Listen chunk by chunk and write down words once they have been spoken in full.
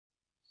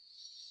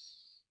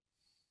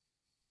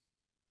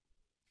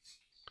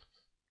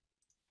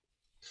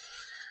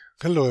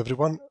Hello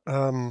everyone.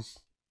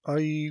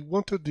 I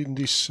wanted in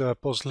this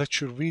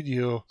post-lecture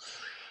video,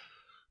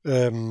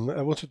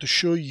 I wanted to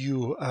show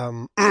you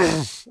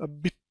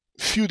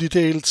few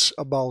details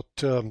about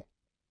one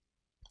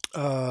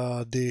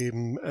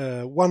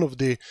of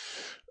the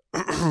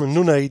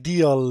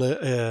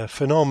non-ideal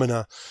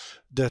phenomena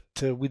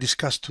that we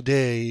discussed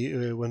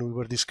today when we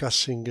were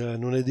discussing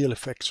non-ideal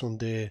effects on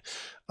the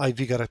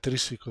IV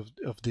characteristic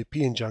of the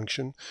p-n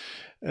junction.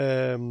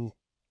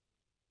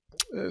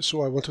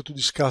 So I wanted to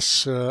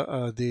discuss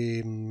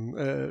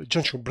the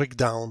junction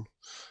breakdown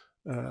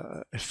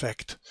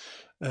effect.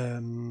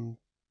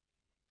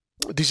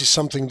 This is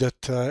something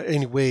that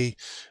anyway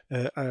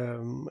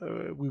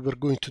we were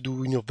going to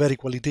do, very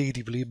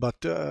qualitatively,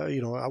 but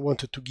I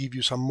wanted to give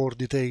you some more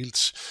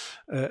details,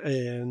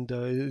 and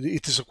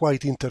it is a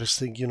quite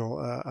interesting,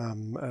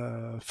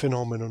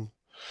 phenomenon.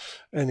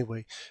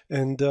 Anyway,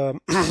 and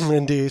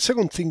and the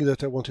second thing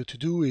that I wanted to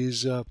do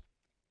is.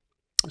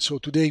 So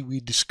today we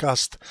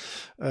discussed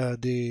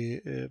toward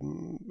the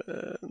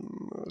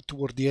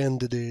end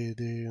the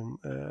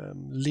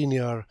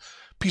linear,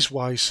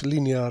 piecewise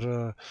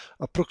linear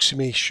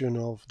approximation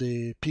of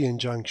the p-n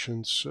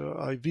junctions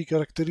IV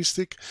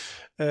characteristic,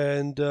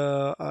 and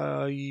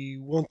I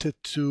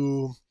wanted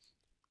to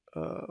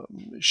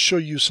show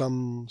you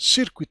some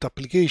circuit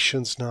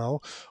applications now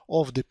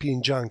of the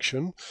p-n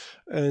junction,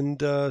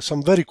 and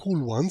some very cool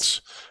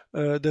ones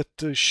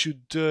that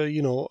should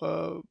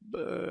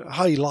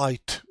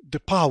highlight the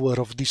power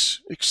of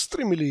this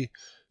extremely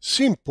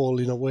simple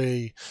in a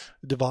way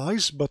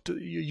device, but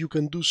you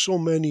can do so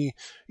many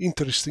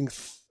interesting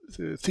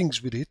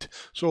things with it.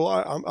 So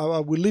I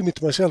will limit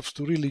myself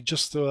to really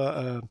just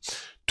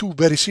two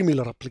very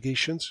similar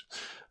applications,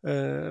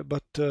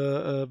 but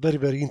very,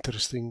 very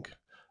interesting.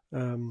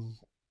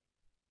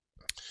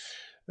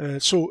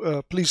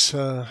 So please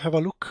have a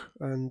look,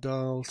 and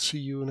I'll see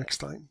you next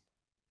time.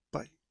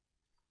 Bye.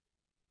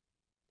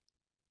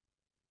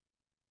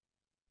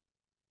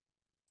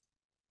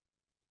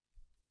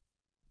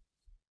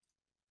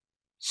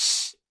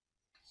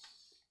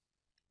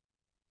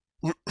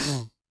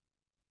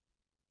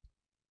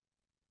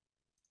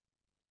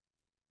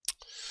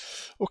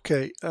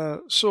 Okay,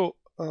 so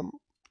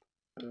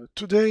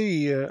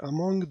today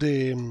among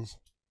the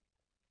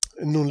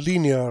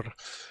nonlinear,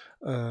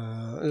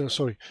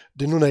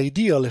 the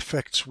non-ideal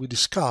effects we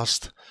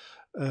discussed,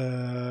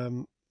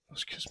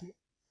 excuse me.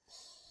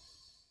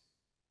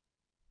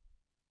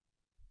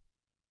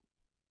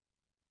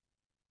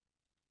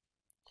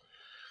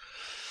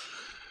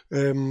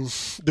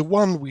 The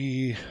one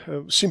we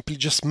simply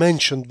just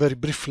mentioned very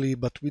briefly,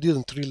 but we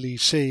didn't really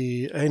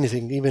say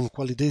anything, even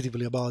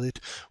qualitatively, about it,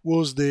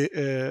 was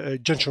the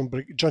junction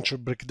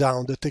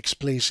breakdown that takes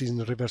place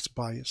in reverse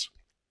bias.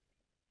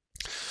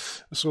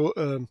 So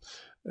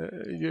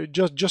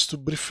just to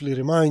briefly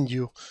remind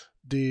you,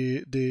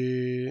 the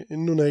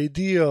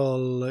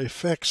non-ideal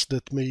effects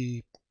that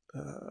may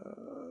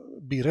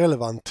be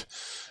relevant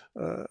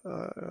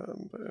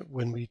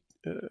when we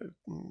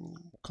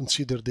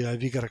consider the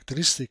IV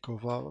characteristic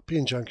of a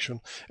p-n junction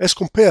as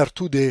compared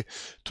to the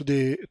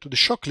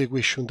Shockley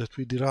equation that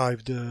we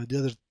derived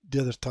the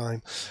other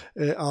time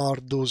are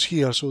those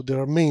here. So there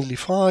are mainly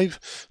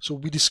 5. So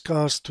we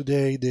discussed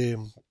today the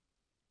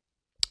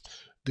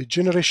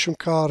generation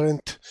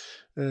current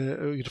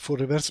for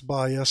reverse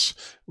bias.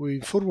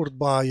 In forward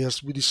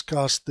bias we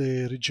discussed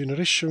the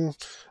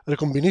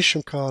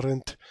recombination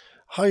current,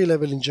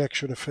 high-level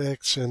injection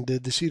effects, and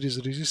the series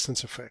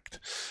resistance effect.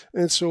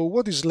 And so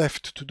what is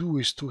left to do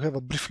is to have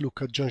a brief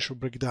look at junction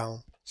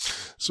breakdown.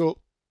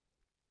 So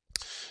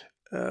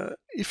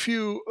if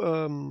you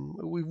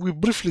we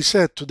briefly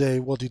said today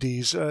what it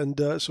is,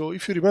 and so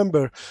if you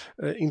remember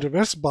in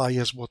reverse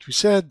bias what we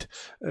said,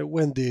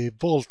 when the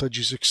voltage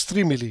is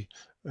extremely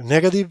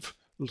negative,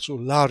 also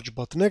large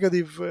but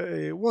negative,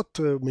 what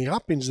may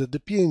happen is that the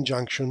p-n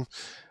junction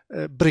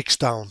breaks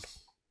down.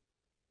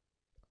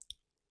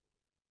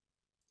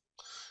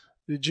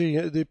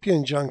 The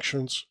p-n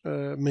junctions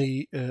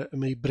may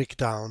break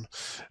down,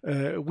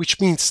 which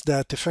means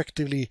that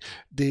effectively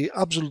the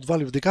absolute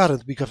value of the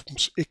current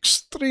becomes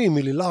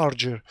extremely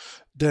larger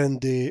than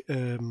the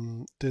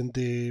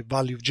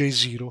value of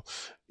J0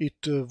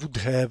 it would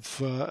have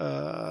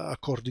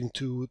according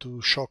to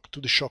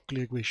the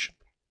Shockley equation.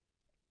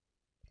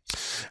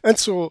 And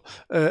so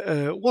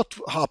what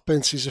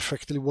happens is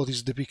effectively what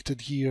is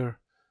depicted here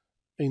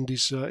in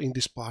this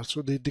part.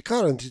 So the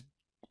current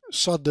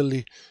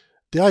suddenly,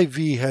 the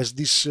IV has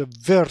this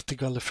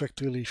vertical,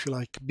 effectively, if you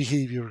like,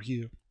 behavior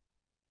here.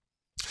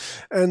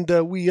 And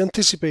we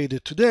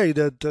anticipated today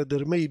that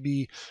there may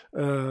be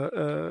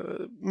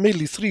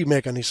mainly 3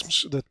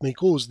 mechanisms that may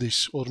cause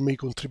this, or may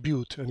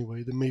contribute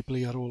anyway, that may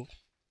play a role.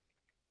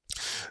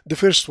 The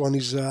first one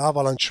is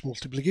avalanche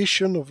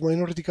multiplication of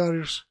minority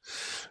carriers.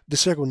 The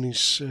second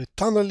is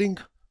tunneling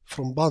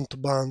from band to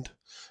band.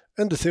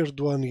 And the third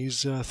one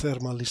is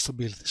thermal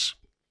instabilities.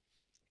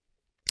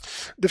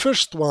 The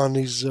first one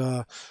is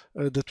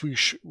that we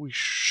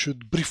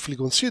should briefly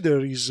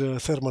consider is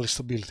thermal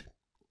instability.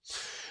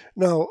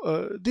 Now,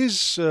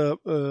 this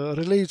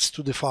relates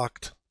to the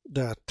fact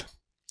that,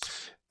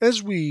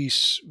 as we've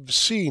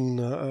seen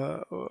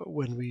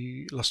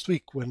last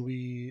week when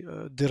we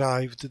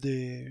derived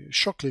the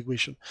Shockley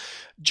equation,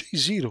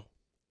 J0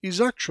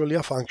 is actually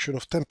a function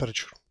of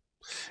temperature,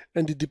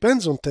 and it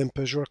depends on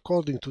temperature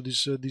according to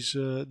this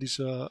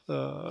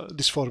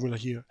formula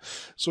here.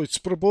 So it's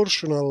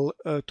proportional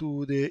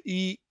to the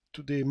E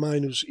to the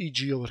minus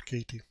Eg over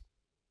kT.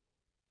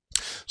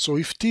 So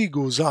if T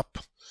goes up,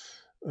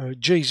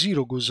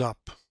 J0 goes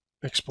up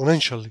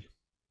exponentially.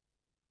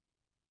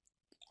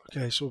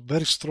 Okay, so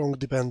very strong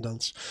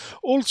dependence.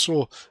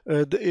 Also,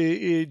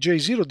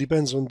 J0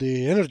 depends on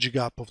the energy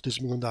gap of the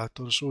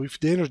semiconductor. So if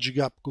the energy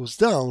gap goes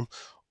down,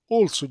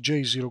 also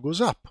J0 goes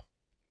up.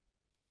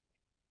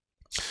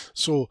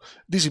 So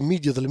this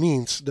immediately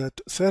means that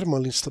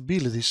thermal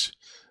instabilities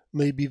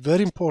may be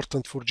very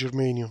important for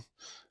germanium,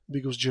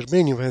 because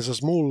germanium has a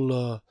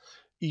small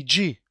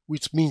Eg,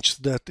 which means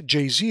that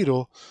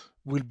J0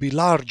 will be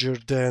larger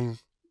than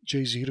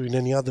J0 in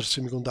any other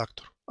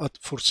semiconductor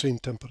for same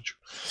temperature.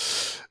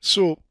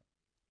 So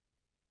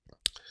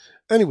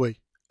anyway,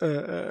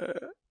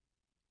 the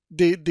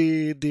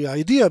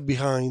idea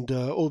behind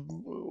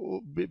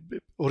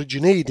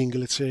originating,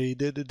 let's say,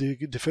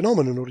 the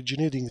phenomenon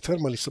originating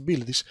thermal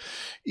instabilities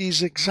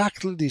is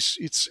exactly this.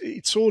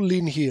 It's all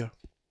in here.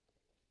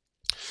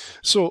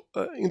 So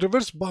in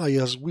reverse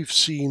bias, we've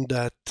seen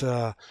that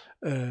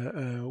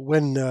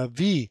when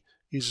V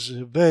is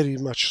very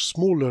much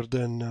smaller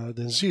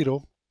than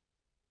 0,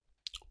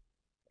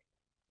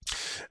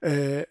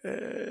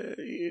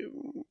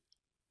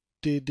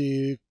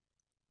 the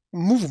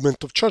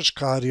movement of charge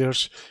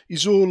carriers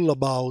is all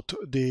about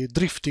the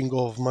drifting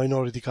of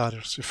minority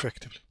carriers,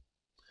 effectively,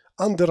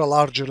 under a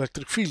larger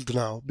electric field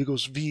now,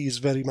 because V is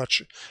very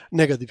much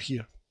negative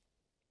here.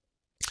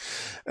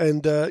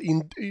 And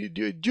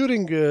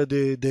during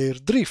their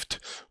drift,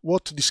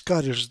 what these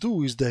carriers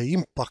do is they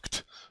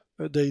impact,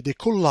 they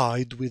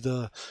collide with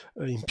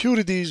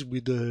impurities,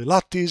 with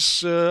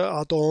lattice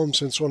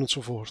atoms, and so on and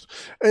so forth.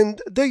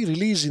 And they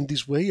release in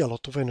this way a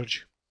lot of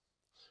energy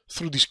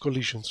through these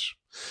collisions.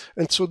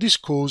 And so this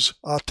causes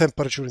a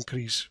temperature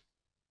increase.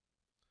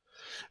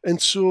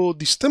 And so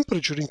this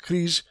temperature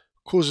increase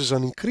causes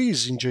an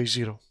increase in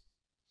J0,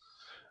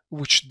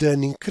 which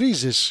then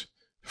increases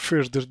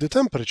further the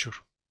temperature,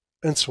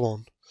 and so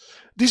on.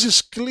 This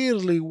is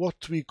clearly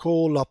what we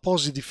call a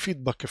positive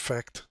feedback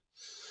effect.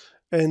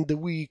 And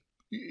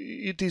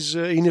it is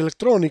in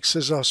electronics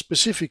as a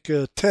specific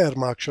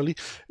term, actually.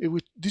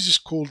 This is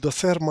called the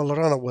thermal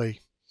runaway.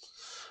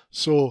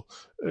 So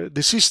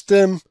the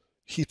system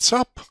heats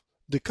up,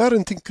 the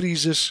current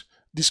increases,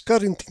 this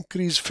current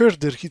increase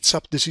further heats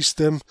up the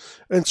system,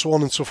 and so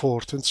on and so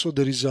forth. And so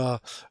there is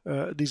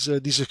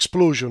this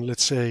explosion,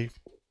 let's say.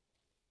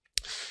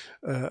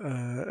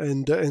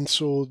 And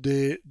so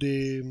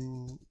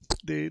in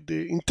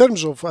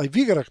terms of IV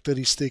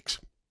characteristics,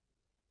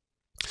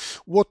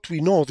 what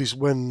we notice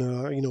when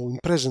in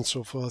presence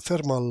of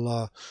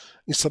thermal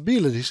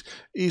instabilities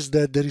is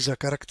that there is a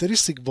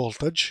characteristic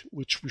voltage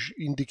which we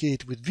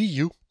indicate with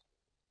Vu,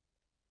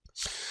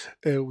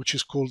 which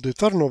is called the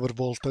turnover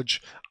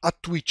voltage,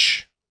 at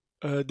which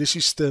the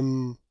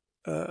system,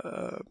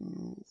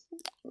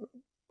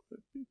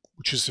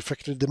 which is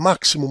effectively the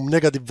maximum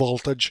negative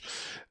voltage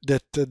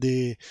that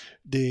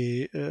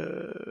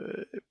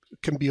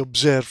can be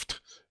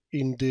observed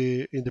in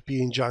the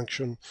p-n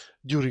junction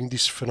during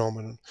this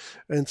phenomenon.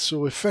 And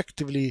so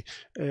effectively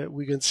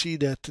we can see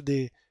that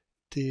the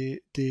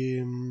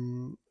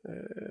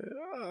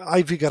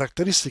IV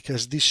characteristic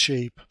has this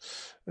shape,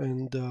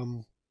 and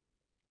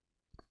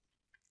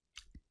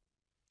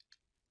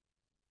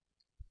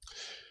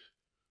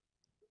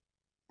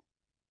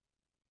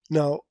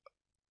now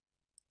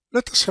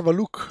let us have a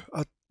look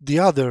at the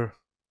other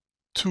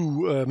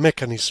two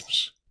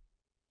mechanisms.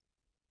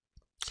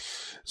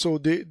 So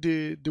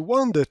the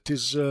one that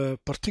is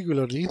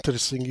particularly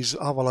interesting is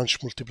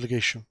avalanche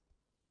multiplication.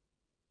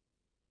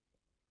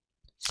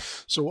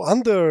 So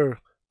under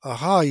a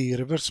high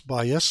reverse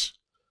bias,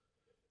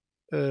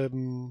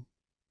 the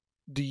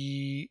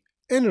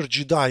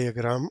energy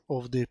diagram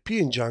of the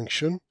p-n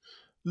junction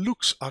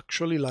looks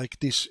actually like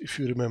this, if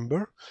you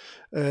remember.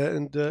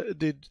 And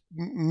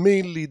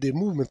mainly the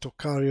movement of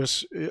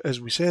carriers,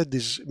 as we said,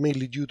 is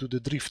mainly due to the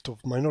drift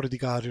of minority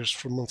carriers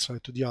from one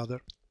side to the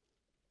other.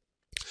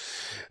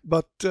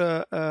 But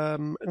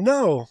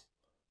now,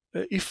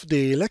 if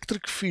the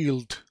electric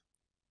field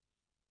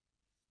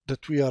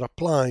that we are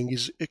applying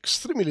is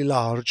extremely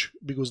large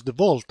because the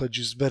voltage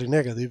is very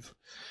negative,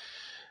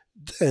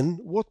 then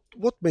what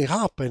may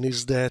happen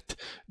is that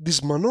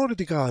these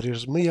minority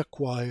carriers may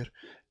acquire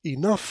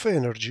enough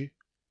energy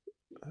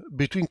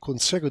between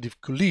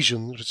consecutive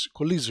collisions,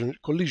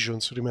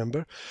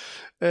 remember,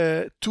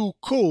 to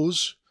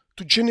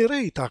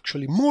generate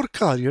actually more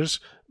carriers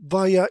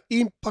via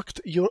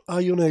impact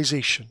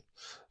ionization.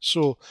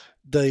 So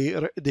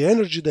the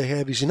energy they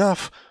have is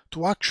enough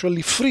to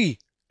actually free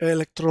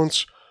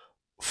electrons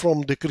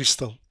from the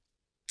crystal.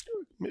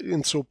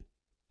 And so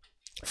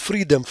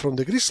free them from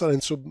the crystal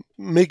and so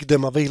make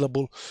them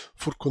available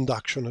for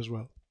conduction as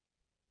well.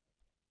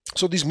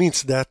 So this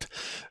means that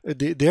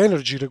the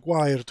energy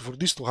required for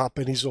this to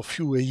happen is of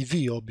few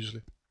eV,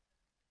 obviously.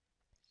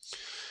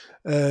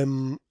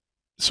 When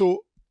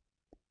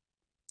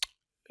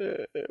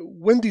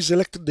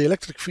the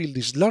electric field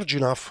is large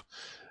enough,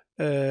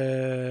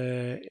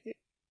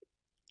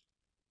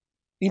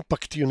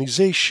 impact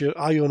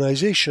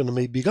ionization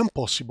may become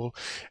possible,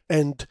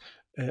 and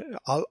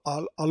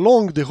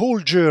along the whole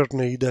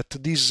journey that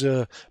these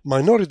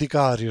minority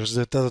carriers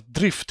that are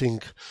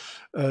drifting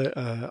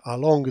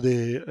along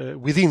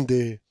within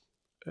the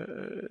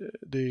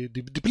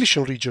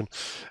depletion region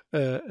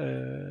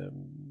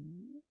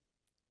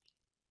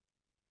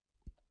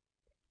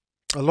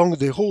along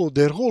their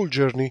whole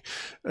journey,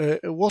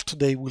 what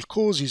they will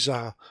cause is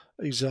an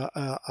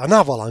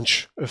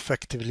avalanche,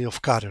 effectively,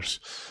 of carriers.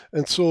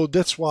 And so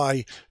that's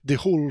why the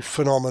whole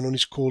phenomenon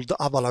is called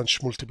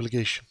avalanche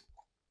multiplication.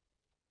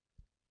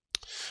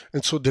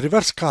 And so the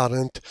reverse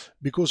current,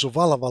 because of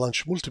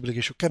avalanche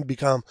multiplication, can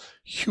become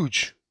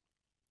huge,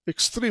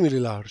 extremely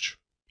large.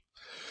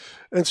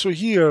 And so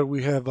here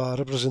we have a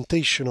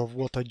representation of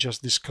what I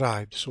just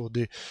described. So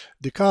the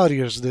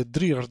carriers that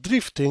are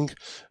drifting,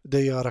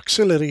 they are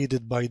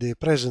accelerated by the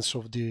presence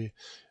of the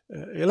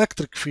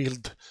electric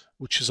field,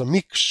 which is a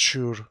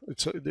mixture.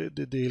 It's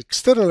the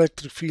external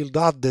electric field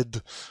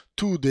added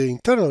to the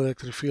internal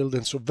electric field,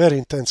 and so very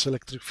intense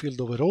electric field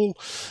overall.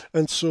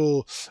 And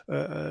so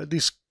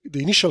the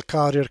initial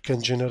carrier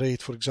can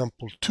generate, for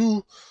example,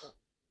 2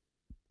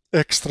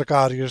 extra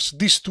carriers.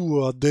 These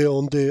 2 on the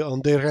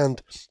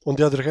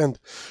other hand,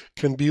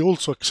 can be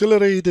also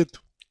accelerated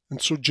and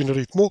so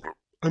generate more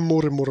and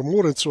more and more and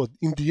more. And so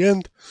in the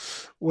end,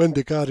 when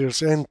the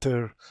carriers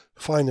enter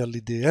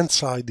finally the end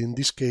side, in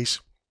this case,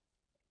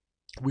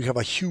 we have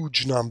a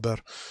huge number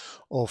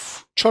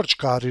of charge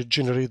carriers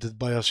generated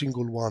by a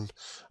single one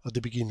at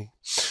the beginning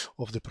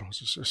of the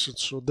process.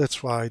 So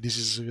that's why this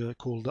is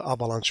called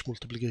avalanche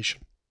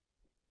multiplication.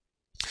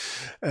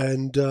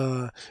 And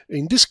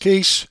in this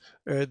case,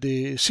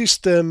 the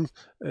system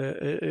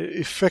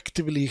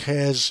effectively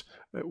has,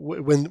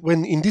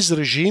 when in this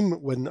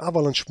regime, when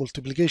avalanche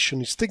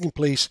multiplication is taking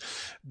place,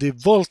 the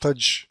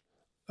voltage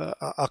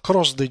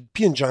across the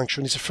PN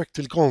junction is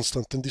effectively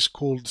constant, and this is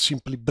called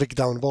simply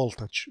breakdown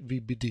voltage,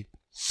 VBD.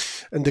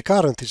 And the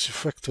current is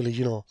effectively,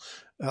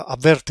 a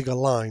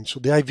vertical line. So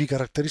the IV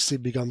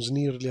characteristic becomes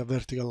nearly a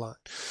vertical line.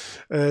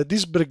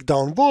 This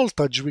breakdown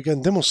voltage, we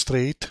can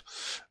demonstrate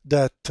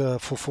that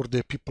for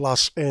the P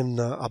plus N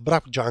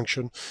abrupt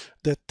junction,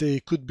 that they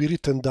could be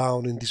written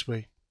down in this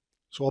way.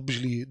 So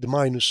obviously the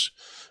minus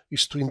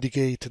is to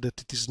indicate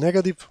that it is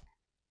negative.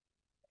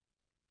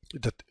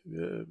 That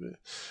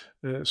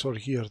sorry,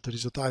 here there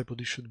is a typo.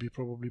 This should be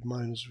probably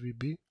minus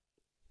VBD,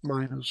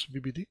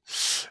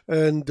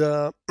 and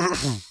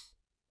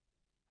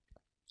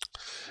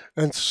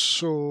and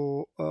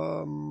so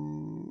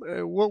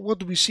what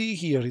do we see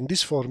here in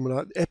this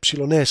formula?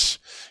 Epsilon S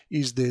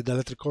is the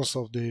dielectric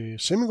constant of the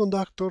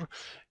semiconductor.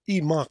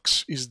 E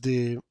max is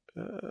the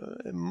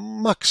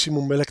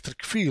maximum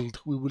electric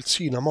field, we will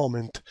see in a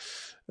moment,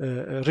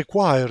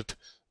 required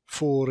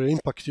for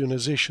impact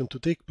ionization to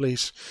take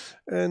place,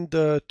 and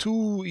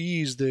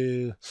 2E is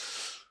the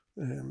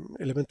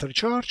elementary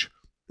charge,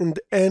 and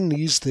N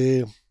is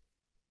the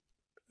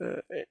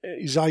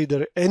is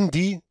either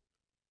ND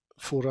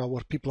for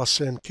our P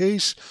plus N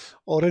case,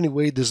 or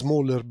anyway the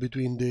smaller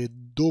between the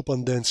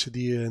dopant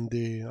density and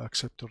the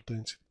acceptor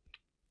density.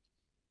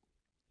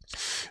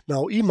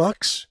 Now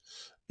Emax,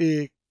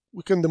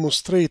 we can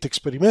demonstrate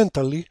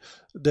experimentally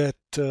that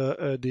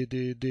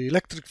the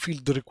electric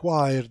field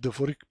required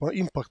for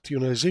impact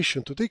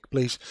ionization to take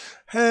place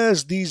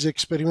has this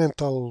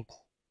experimental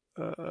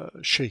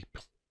shape.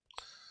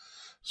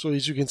 So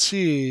as you can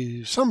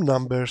see, some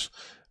numbers,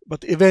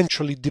 but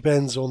eventually it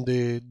depends on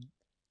the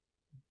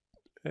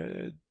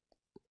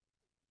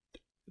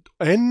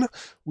N,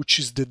 which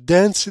is the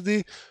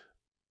density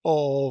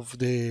of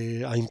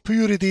the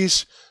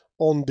impurities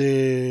on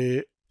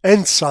the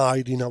N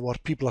side in our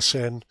P plus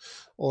N,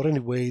 or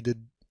anyway the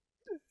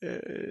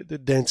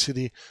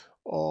density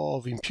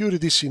of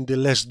impurities in the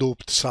less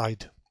doped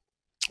side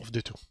of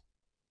the two.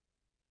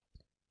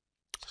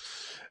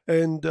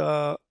 And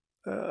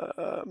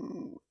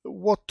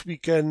what we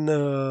can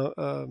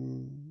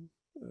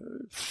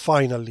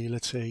finally,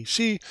 let's say,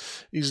 see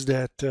is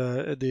that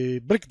the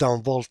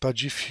breakdown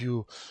voltage, if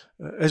you,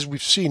 as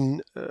we've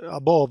seen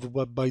above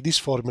by these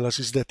formulas,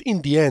 is that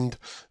in the end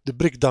the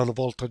breakdown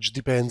voltage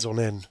depends on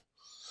N,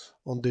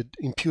 on the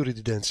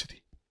impurity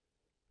density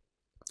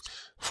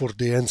for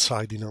the N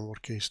side in our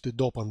case, the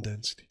dopant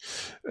density,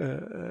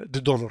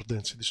 the donor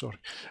density, sorry.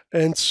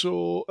 And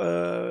so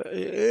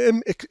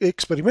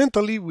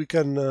experimentally we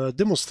can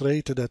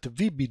demonstrate that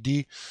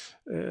VBD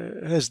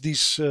has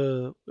this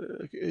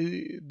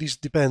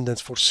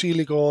dependence for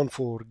silicon,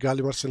 for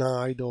gallium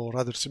arsenide or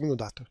other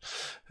semiconductor,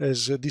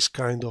 has this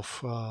kind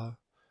of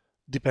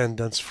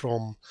dependence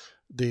from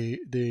the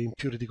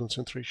impurity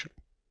concentration.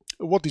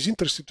 what is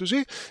interesting to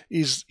see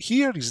is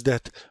here is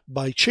that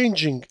by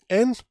changing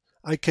N,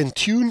 I can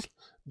tune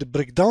the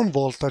breakdown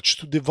voltage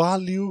to the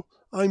value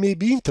I may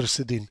be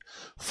interested in.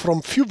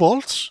 From few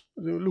volts,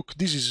 look,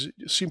 this is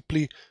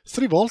simply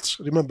 3 volts.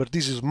 Remember,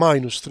 this is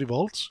minus 3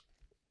 volts.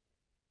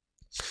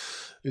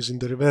 Is in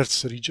the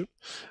reverse region.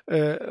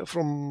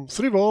 From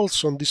 3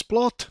 volts on this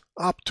plot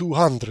up to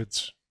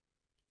hundreds.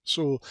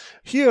 So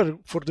here,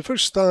 for the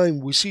first time,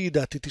 we see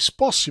that it is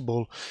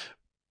possible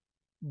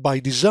by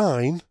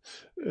design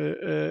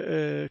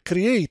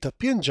create a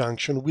PN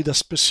junction with a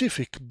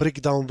specific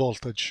breakdown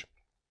voltage.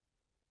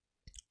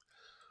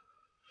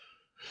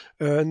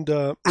 And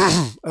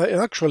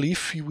actually,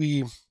 if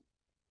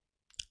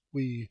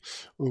we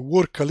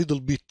work a little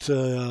bit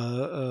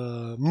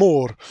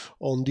more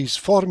on these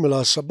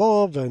formulas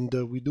above and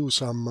we do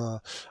some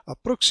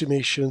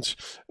approximations,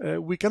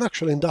 we can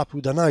actually end up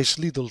with a nice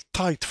little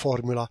tight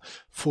formula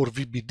for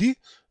VBD,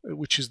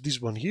 which is this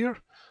one here.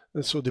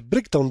 And so the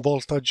breakdown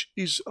voltage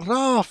is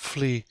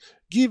roughly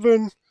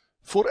given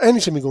for any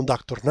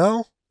semiconductor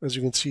now, as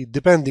you can see,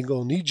 depending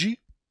on EG,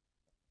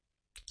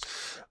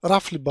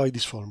 roughly by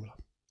this formula.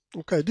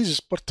 Okay, this is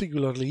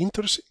particularly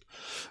interesting,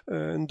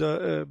 and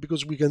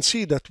because we can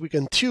see that we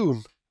can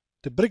tune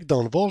the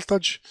breakdown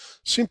voltage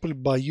simply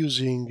by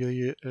using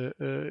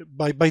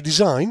by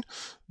design,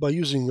 by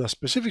using a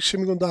specific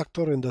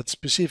semiconductor and that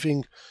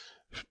specific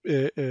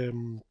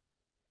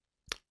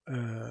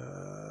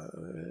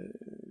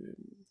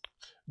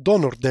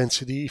donor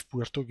density if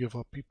we are talking of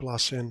a P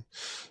plus N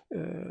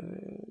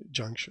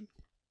junction.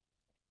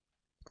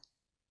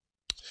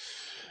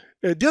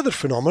 The other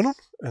phenomenon,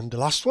 and the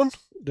last one,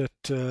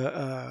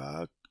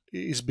 that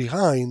is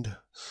behind,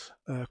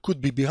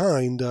 could be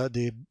behind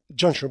the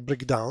junction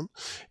breakdown,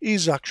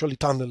 is actually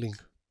tunneling.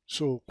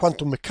 So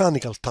quantum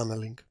mechanical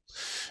tunneling.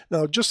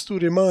 Now, just to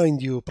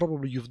remind you,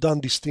 probably you've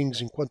done these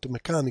things in quantum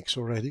mechanics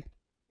already.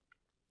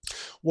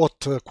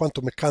 What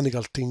quantum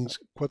mechanical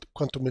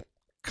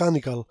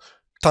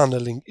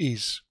tunneling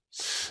is.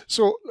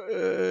 So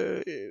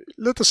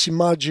let us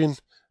imagine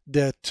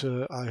that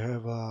I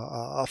have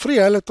a free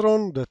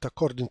electron that,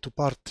 according to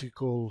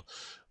particle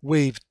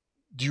wave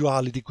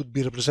duality, could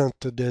be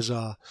represented as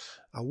a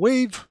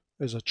wave,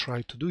 as I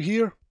try to do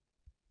here,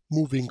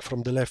 moving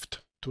from the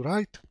left to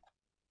right.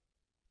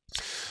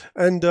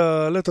 And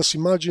let us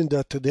imagine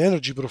that the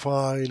energy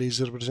profile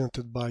is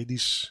represented by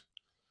this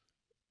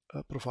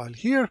profile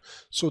here.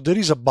 So there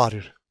is a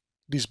barrier,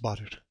 this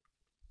barrier,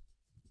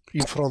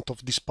 in front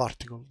of this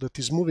particle that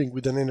is moving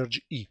with an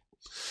energy E,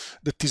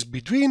 that is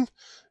between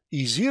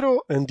E0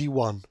 and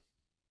E1.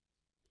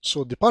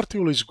 So the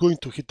particle is going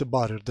to hit the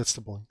barrier, that's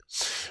the point.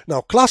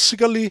 Now,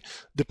 classically,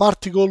 the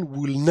particle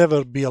will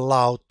never be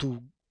allowed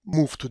to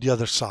move to the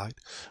other side.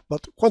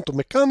 But quantum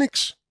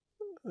mechanics,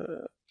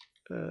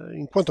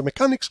 in quantum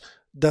mechanics,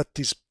 that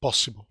is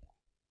possible.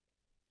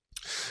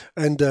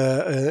 And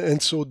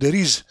so there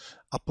is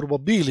a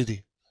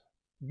probability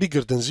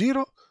bigger than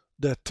 0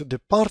 that the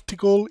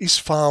particle is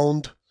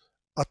found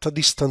at a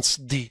distance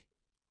d.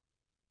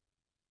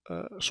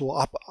 So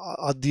up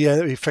at the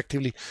end,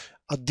 effectively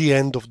at the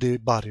end of the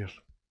barrier.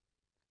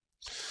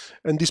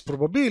 And this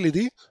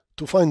probability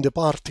to find the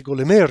particle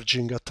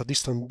emerging at a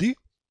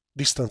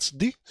distance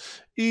d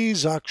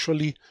is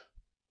actually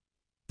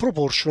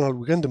proportional,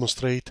 we can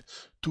demonstrate,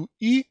 to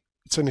E,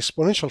 it's an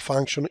exponential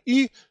function,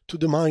 E to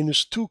the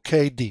minus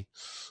 2kd,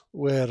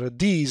 where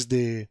d is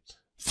the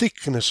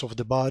thickness of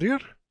the barrier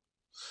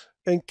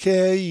and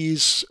k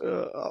is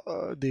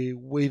the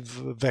wave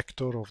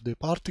vector of the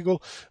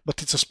particle, but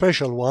it's a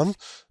special one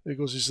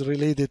because it's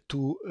related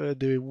to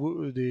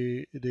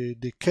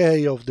the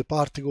k of the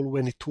particle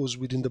when it was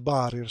within the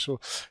barrier. So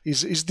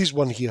is this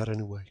one here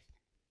anyway.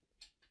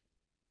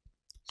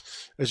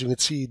 As you can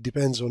see, it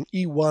depends on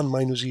E1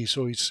 minus E,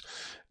 so it's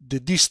the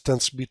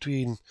distance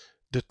between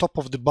the top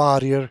of the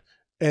barrier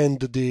and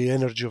the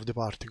energy of the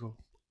particle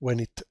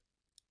when it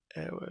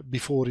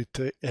before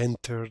it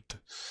entered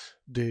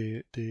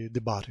the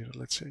barrier,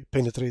 let's say,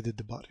 penetrated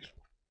the barrier.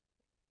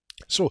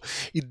 So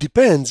it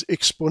depends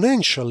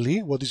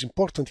exponentially. What is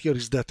important here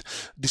is that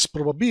this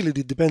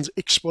probability depends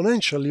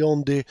exponentially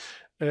on the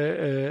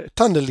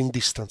tunneling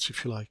distance,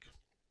 if you like,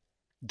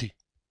 d.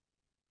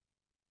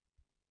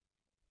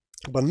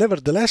 But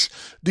nevertheless,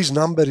 this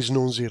number is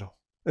non-zero,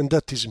 and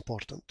that is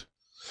important.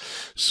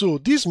 So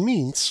this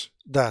means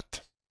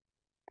that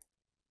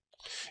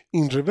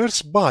in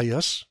reverse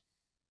bias,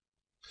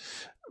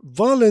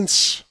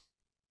 valence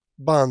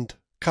band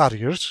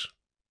carriers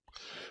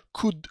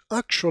could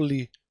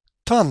actually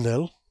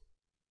tunnel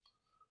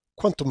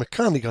quantum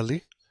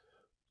mechanically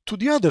to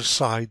the other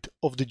side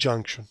of the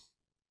junction,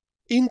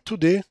 into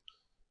the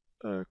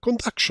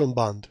conduction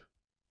band.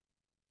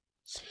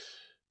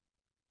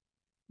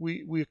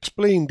 We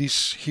explain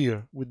this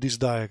here with this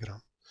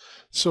diagram.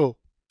 So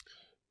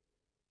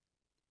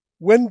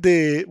when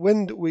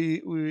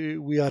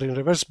we are in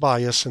reverse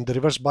bias and the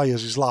reverse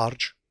bias is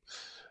large,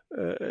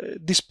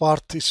 this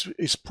part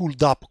is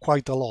pulled up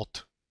quite a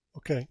lot.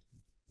 Okay.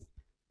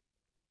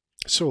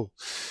 So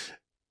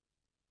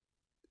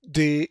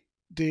the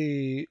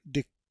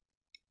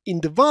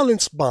in the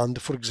valence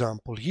band, for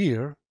example,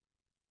 here,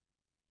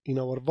 in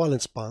our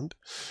valence band,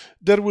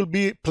 there will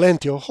be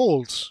plenty of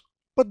holes,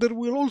 but there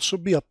will also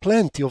be a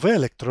plenty of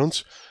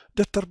electrons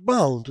that are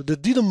bound,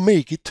 that didn't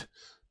make it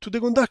to the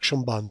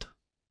conduction band.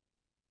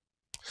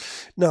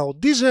 Now,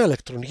 this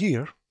electron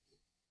here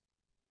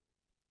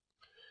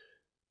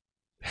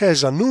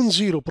has a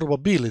non-zero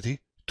probability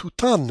to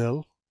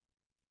tunnel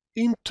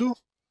into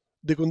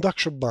the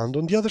conduction band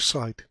on the other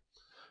side,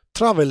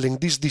 traveling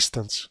this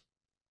distance.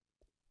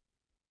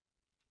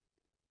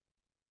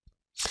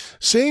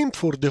 Same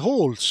for the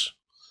holes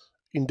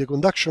in the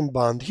conduction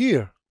band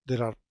here.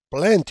 There are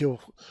plenty of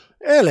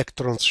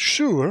electrons,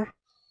 sure,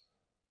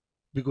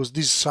 because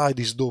this side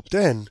is doped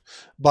N,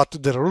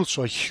 but there are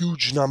also a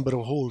huge number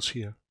of holes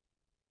here.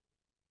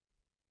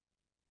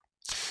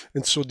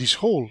 And so this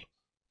hole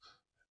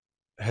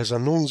has a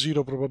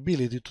non-zero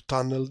probability to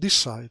tunnel this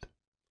side.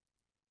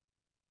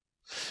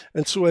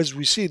 And so as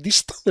we see,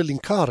 these tunneling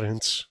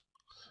currents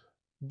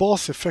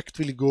both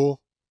effectively go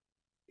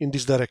in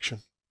this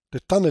direction. The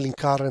tunneling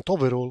current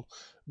overall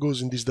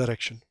goes in this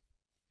direction.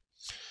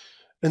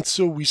 And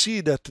so we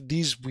see that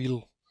this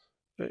will,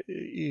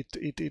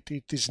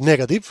 it is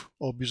negative,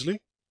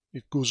 obviously.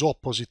 It goes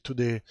opposite to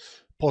the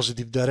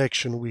positive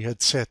direction we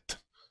had set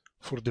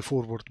for the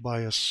forward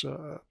bias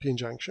p-n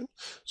junction.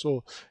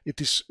 So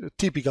it is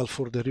typical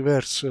for the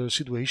reverse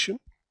situation.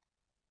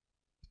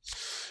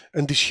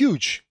 And it's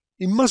huge.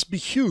 It must be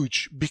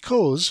huge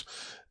because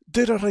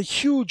there are a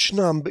huge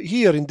number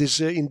here in this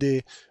in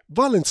the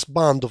valence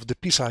band of the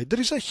p side. There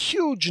is a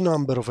huge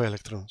number of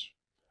electrons,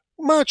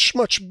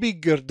 much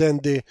bigger than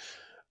the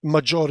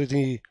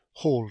majority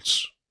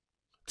holes.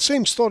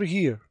 Same story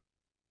here.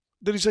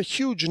 There is a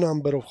huge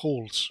number of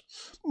holes,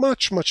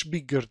 much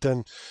bigger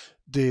than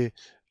the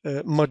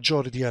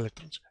majority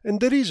electrons, and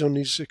the reason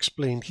is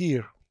explained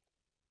here.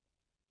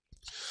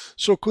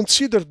 So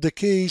consider the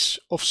case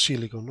of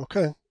silicon,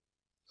 okay?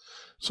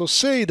 So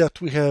say that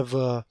we have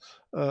a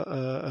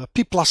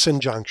P plus N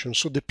junction.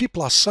 So the P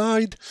plus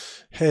side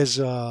has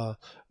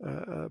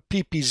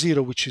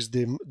PP0, which is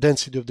the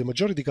density of the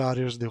majority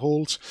carriers, the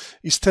holes,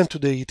 is 10 to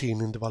the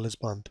 18 in the valence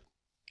band.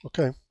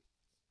 Okay.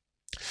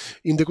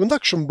 In the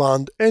conduction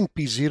band,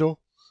 NP0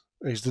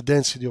 is the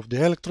density of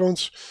the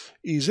electrons,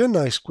 is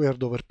Ni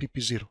squared over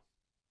PP0.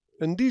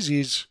 And this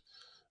is,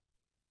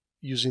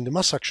 using the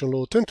mass action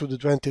law, 10 to the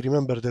 20.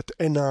 Remember that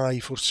Ni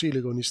for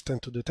silicon is 10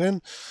 to the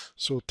 10.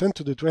 So 10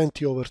 to the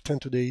 20 over 10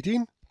 to the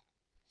 18.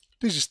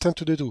 This is 10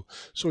 to the 2.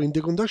 So in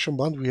the conduction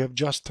band, we have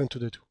just 10 to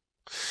the 2.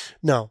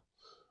 Now,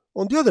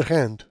 on the other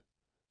hand,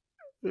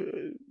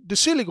 the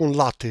silicon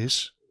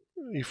lattice,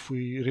 if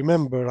we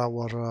remember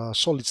our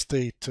solid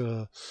state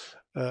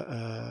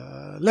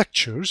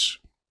lectures,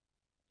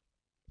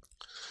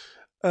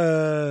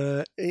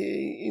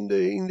 in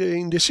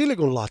the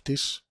silicon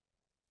lattice,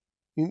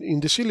 in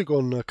the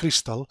silicon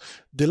crystal,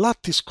 the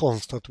lattice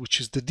constant, which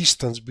is the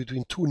distance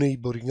between two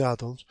neighboring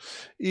atoms,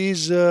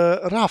 is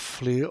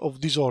roughly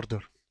of this order,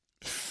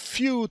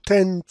 few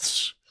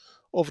tenths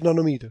of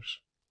nanometers.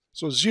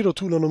 So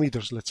 0.2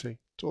 nanometers, let's say.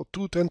 So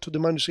 2 10 to the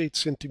minus 8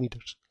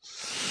 centimeters.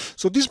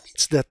 So this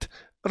means that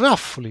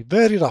roughly,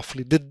 very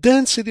roughly, the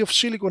density of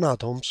silicon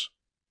atoms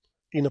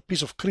in a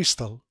piece of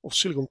crystal, of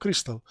silicon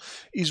crystal,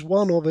 is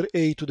 1 over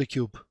A to the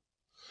cube,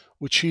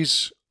 which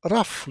is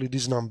roughly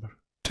this number,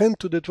 10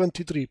 to the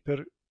 23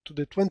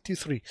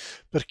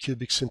 per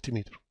cubic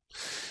centimeter.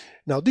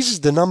 Now this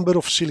is the number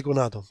of silicon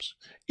atoms.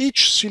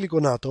 Each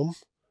silicon atom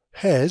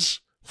has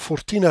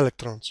 14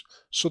 electrons.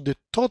 So the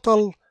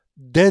total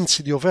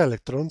density of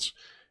electrons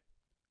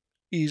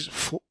is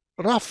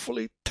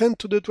roughly 10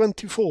 to the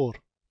 24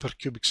 per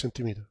cubic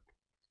centimeter.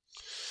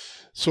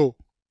 So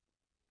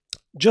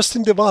just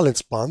in the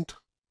valence band,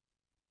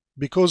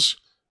 because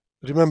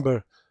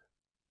remember,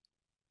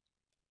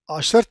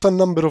 a certain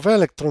number of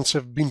electrons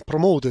have been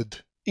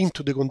promoted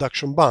into the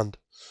conduction band,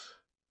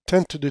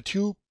 10 to the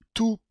 2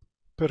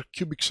 per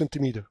cubic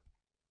centimeter.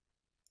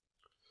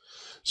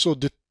 So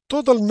the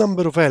total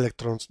number of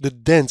electrons, the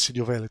density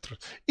of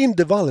electrons in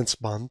the valence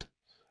band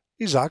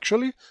is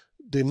actually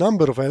the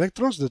number of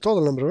electrons, the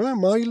total number of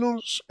electrons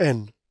minus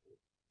n.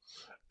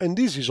 And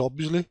this is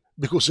obviously,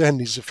 because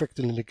n is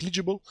effectively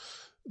negligible,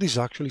 this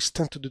actually is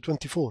 10 to the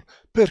 24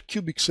 per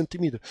cubic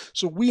centimeter.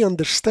 So we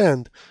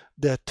understand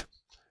that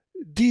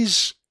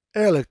these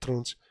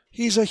electrons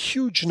is a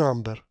huge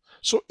number.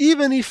 So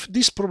even if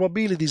this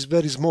probability is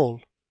very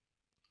small,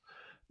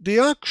 the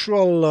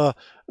actual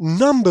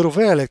number of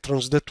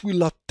electrons that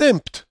will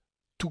attempt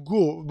to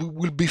go,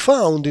 will be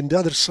found in the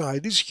other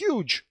side is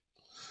huge,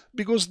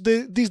 because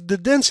the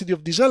density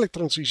of these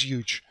electrons is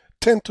huge,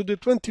 10 to the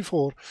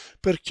 24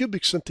 per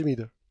cubic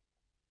centimeter.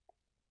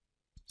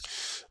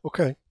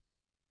 Okay.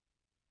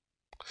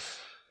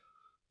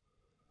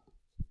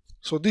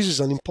 So this is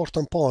an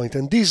important point,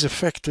 and this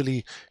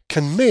effectively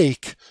can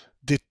make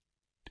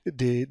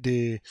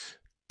the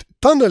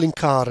tunneling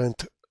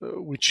current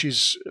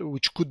which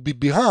could be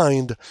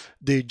behind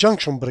the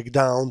junction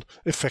breakdown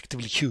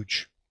effectively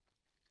huge.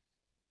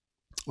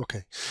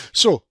 Okay,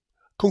 so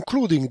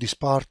concluding this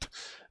part,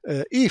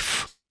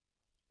 if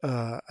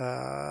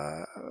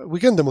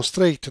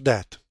demonstrate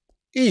that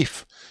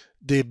if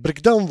the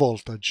breakdown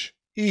voltage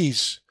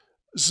is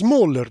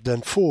smaller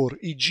than 4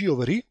 Eg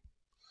over E,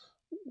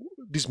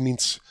 this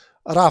means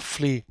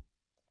roughly,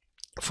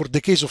 for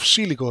the case of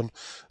silicon,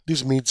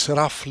 this means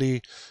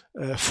roughly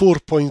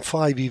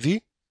 4.5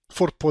 EV,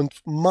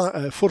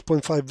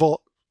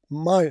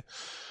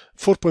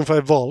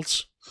 4.5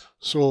 volts.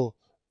 So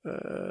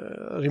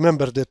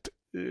remember that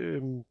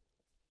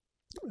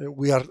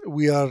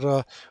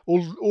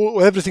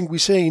everything we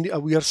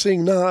are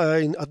saying now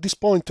at this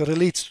point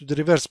relates to the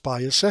reverse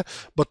bias,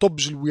 but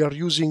obviously we are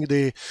using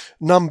the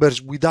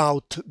numbers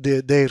without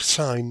their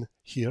sign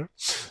here.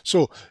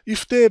 So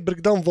if the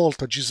breakdown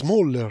voltage is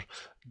smaller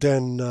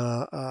than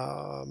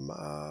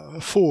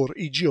 4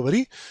 Eg over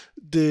E,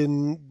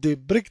 then the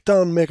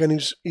breakdown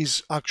mechanism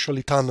is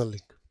actually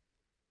tunneling.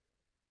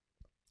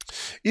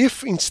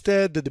 If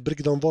instead the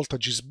breakdown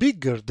voltage is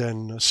bigger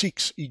than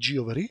 6 Eg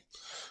over E,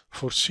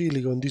 for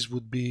silicon this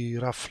would be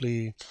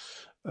roughly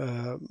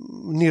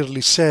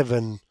nearly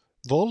 7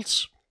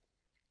 volts,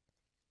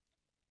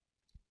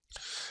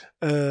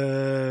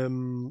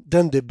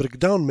 then the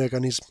breakdown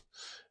mechanism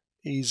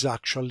is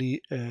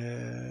actually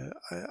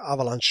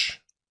avalanche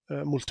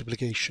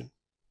multiplication.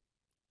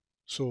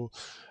 So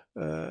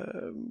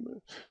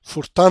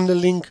for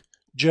tunneling,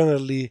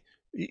 generally,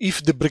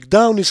 if the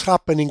breakdown is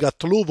happening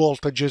at low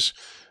voltages,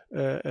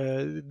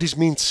 this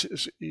means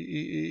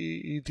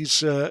it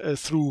is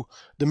through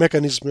the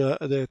mechanism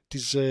that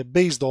is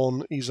based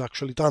on is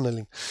actually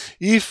tunneling.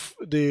 If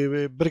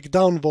the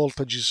breakdown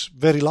voltage is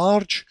very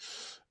large,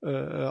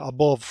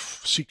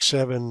 above 6,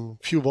 7,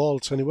 few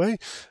volts anyway,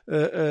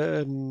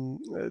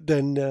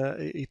 then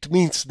it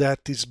means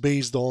that it's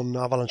based on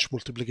avalanche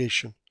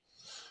multiplication.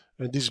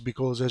 And this is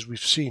because, as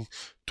we've seen,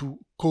 to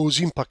cause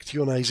impact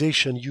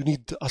ionization, you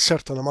need a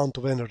certain amount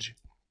of energy.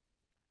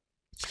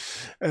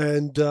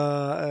 And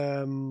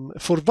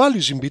for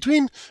values in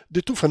between,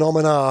 the two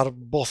phenomena are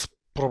both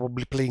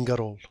probably playing a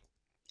role.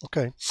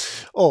 Okay.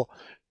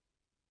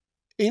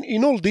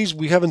 In all these,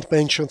 we haven't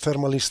mentioned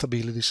thermal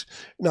instabilities.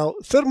 Now,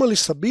 thermal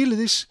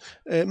instabilities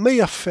may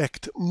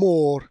affect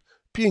more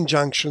p-n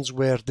junctions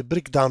where the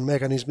breakdown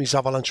mechanism is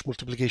avalanche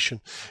multiplication,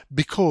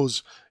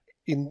 because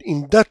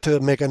in that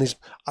mechanism,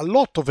 a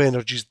lot of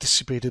energy is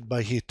dissipated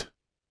by heat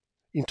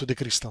into the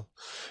crystal,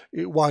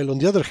 while on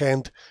the other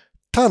hand,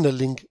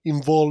 tunneling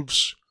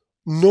involves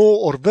no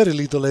or very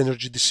little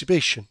energy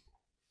dissipation.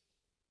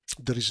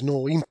 There is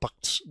no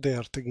impacts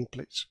there taking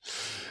place.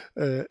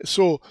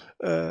 So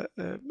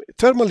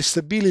thermal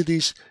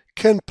instabilities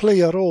can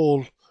play a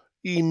role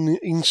in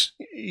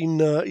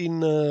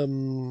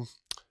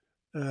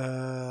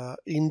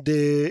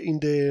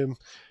the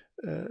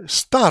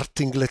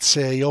starting, let's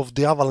say, of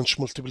the avalanche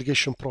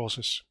multiplication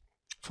process,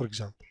 for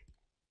example.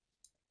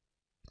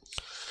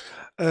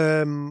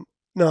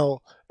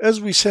 Now, as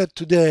we said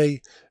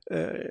today,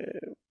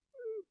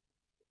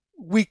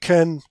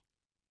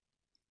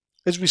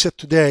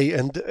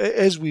 and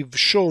as we've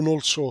shown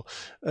also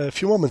a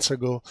few moments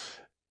ago,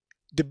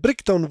 the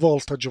breakdown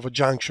voltage of a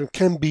junction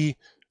can be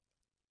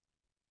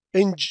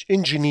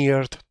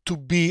engineered to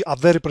be a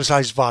very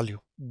precise value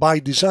by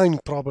designing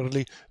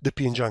properly the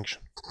p-n junction.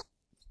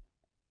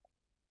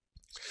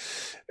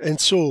 And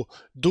so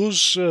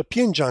those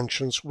p-n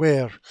junctions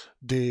where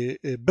the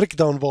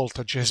breakdown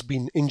voltage has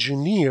been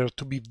engineered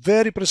to be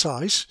very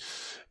precise,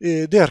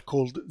 they are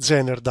called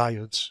Zener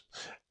diodes.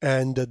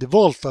 And the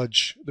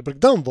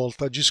breakdown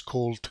voltage is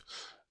called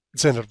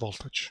Zener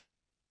voltage.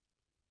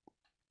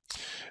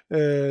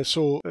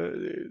 So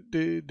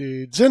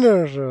the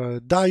Zener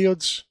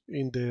diodes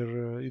in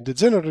the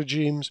Zener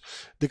regimes,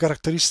 the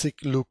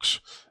characteristic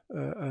looks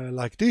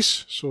like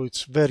this. So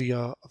it's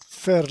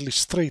fairly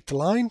straight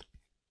line.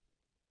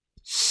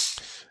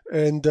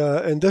 And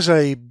as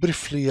I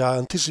briefly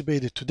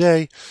anticipated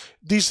today,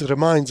 this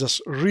reminds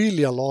us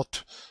really a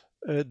lot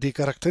the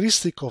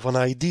characteristic of an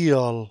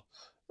ideal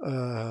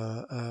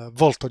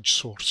voltage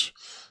source,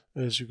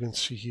 as you can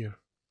see here.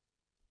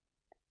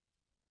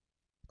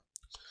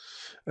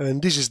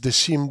 And this is the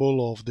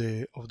symbol of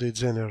the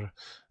Zener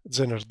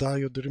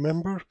diode,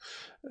 remember?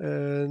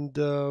 And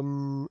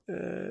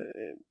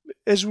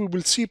as we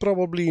will see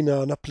probably in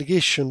an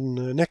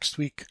application next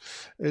week,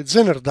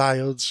 Zener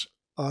diodes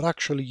are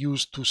actually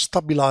used to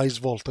stabilize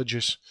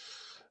voltages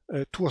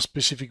to a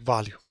specific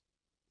value.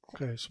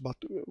 Okay, so, but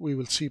we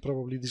will see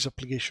probably this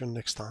application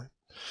next time.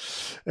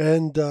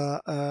 And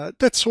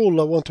that's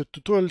all I wanted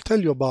to tell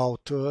you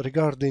about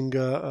regarding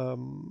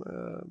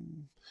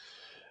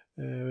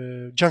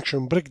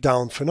junction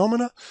breakdown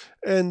phenomena.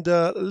 And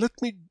let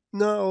me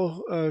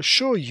now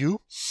show you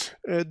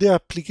the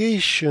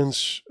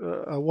applications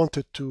I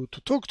wanted to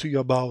talk to you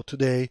about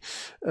today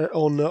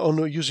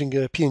on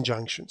using p-n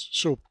junctions.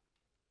 So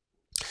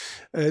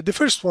the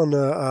first one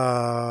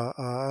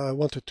I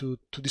wanted to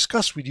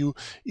discuss with you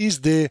is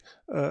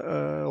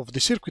of the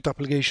circuit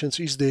applications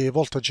is the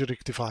voltage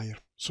rectifier.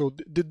 So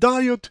the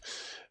diode,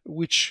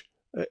 which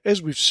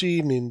as we've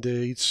seen in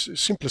its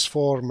simplest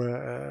form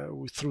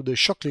through the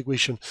Shockley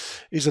equation,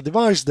 is a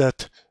device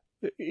that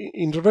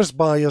in reverse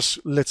bias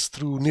lets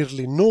through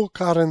nearly no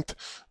current,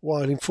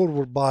 while in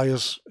forward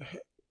bias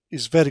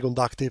is very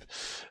conductive,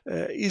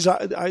 is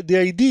the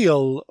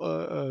ideal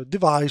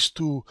device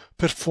to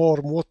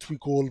perform what we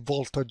call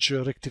voltage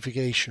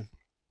rectification.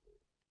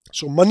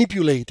 So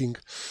manipulating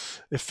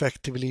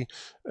effectively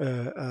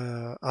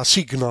a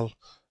signal,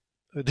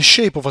 the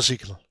shape of a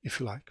signal, if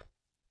you like.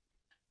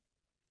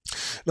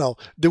 Now,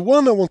 the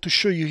one I want to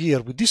show you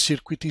here with this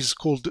circuit is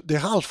called the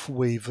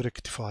half-wave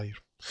rectifier.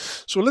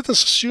 So let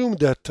us assume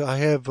that I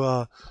have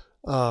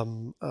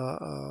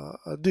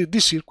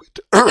this circuit,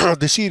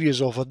 the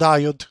series of a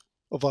diode,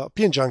 of a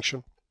PN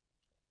junction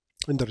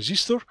and the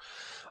resistor,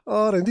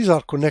 and these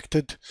are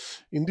connected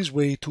in this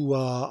way to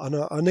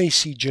an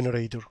AC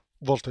generator,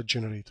 voltage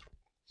generator.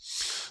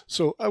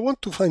 So I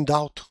want to find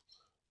out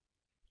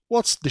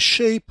what's the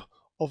shape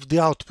of the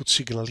output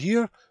signal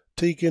here,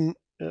 taken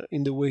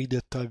in the way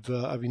that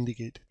I've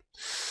indicated.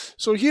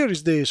 So here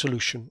is the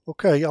solution.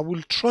 Okay, I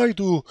will try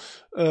to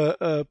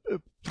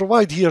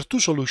provide here two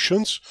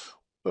solutions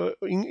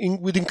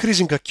with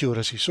increasing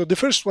accuracy. So the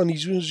first one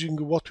is using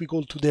what we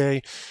call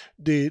today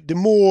the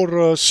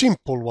more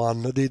simple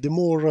one, the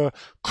more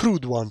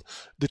crude one,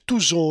 the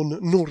two-zone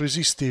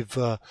non-resistive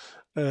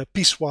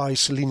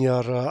piecewise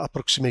linear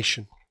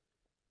approximation.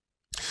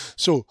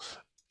 So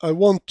I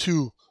want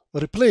to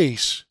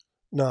replace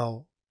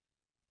now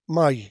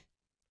my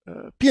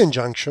PN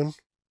junction.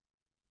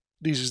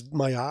 This is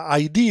my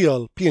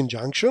ideal PN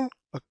junction,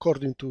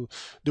 according to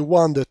the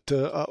one that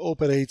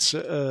operates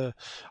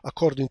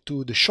according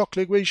to the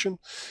Shockley equation.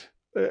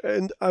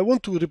 And I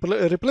want to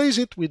replace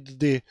it with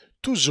the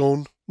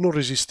two-zone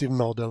non-resistive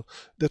model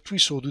that we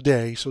saw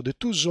today. So the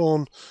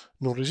two-zone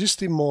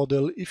non-resistive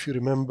model, if you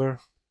remember,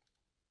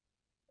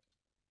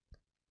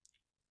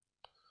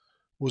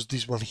 was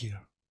this one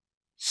here,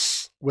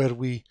 where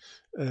we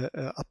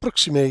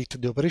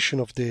approximate the operation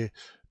of the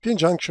PN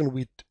junction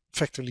with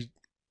effectively,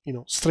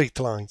 straight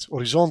lines,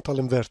 horizontal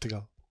and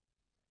vertical.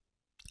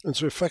 And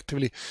so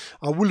effectively,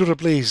 I will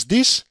replace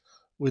this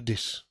with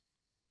this.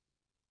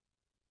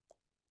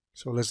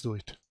 So let's do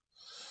it.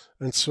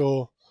 And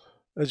so,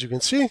 as you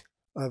can see,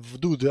 I've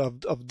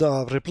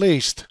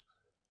replaced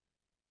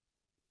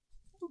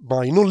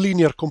my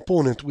nonlinear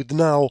component with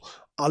now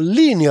a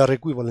linear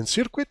equivalent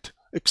circuit.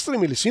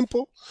 Extremely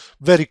simple,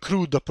 very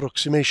crude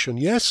approximation,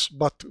 yes,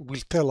 but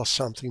will tell us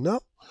something now.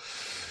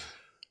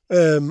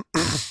 And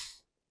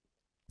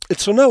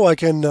so now I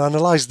can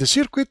analyze the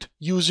circuit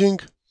using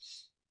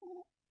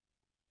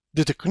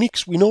the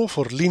techniques we know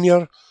for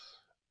linear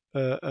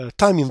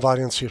time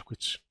invariant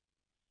circuits.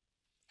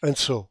 And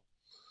so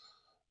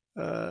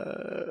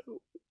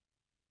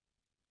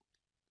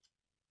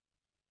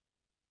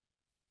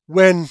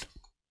when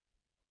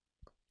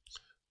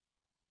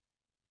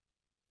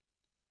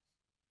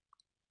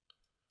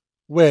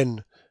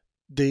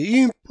the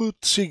input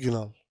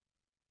signal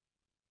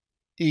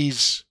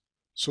is,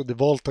 so the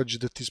voltage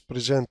that is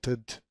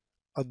presented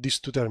at these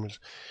two terminals,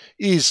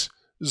 is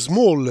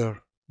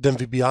smaller than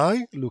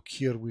VBI, look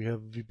here we have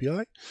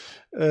VBI,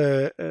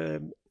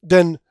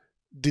 then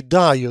the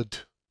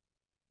diode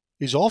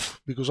is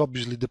off, because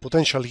obviously the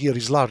potential here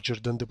is larger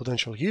than the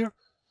potential here.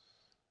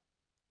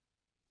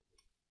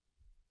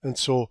 And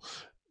so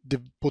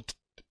the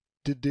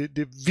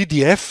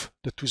VDF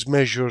that was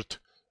measured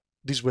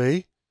this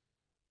way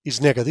is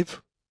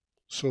negative.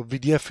 So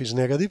VDF is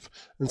negative,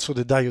 and so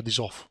the diode is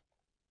off.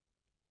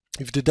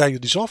 If the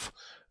diode is off,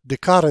 the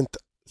current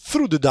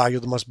through the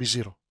diode must be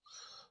zero.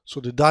 So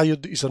the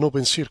diode is an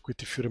open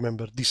circuit, if you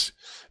remember. This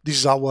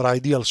is our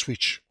ideal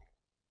switch.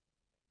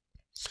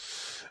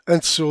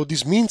 And so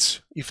this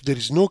means if there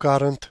is no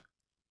current,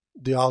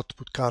 the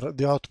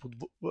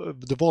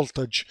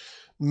voltage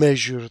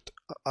measured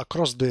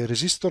across the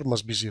resistor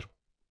must be zero.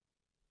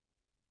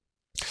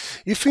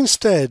 If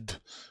instead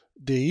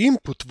the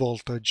input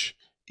voltage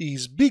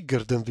is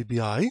bigger than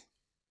VBI,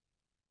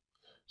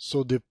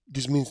 so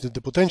this means that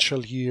the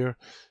potential here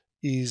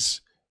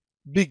is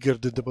bigger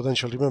than the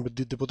potential. Remember,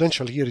 the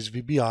potential here is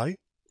VBI.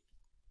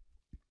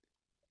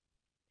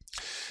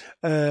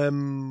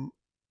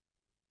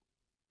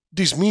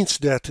 This means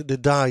that the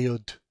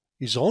diode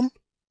is on,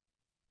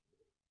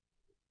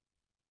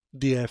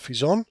 DF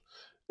is on.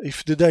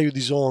 If the diode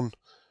is on,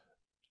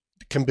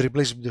 it can be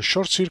replaced with a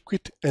short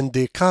circuit, and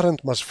the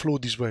current must flow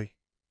this way.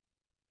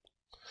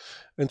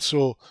 And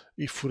so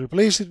if we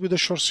replace it with a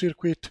short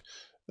circuit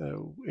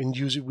and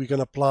use it, we can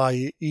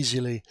apply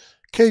easily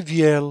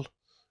KVL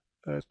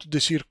to the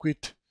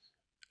circuit.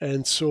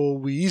 And so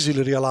we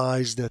easily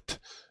realize that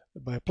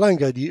by applying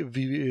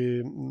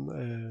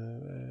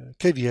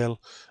KVL,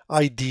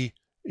 ID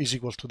is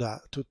equal to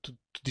that, to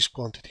this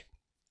quantity.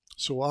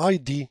 So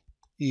ID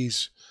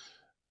is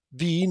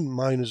V in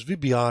minus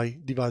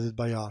VBI divided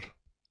by R.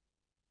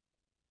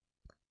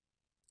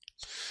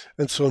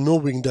 And so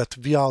knowing that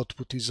V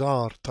output is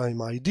R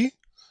time ID,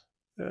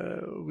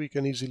 we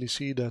can easily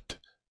see that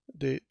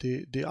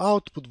the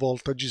output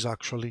voltage is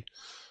actually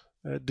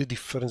the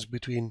difference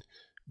between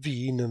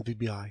V in and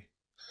VBI.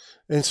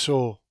 And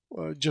so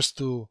just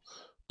to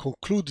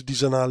conclude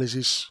this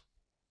analysis,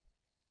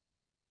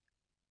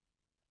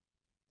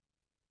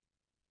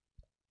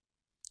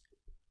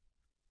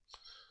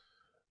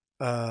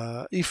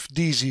 if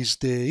this is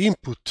the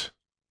input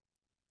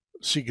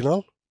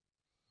signal,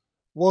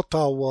 what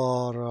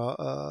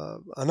our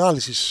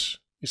analysis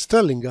is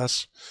telling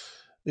us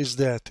is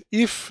that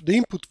if the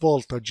input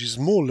voltage is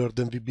smaller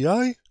than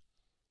VBI,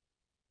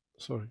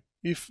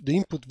 if the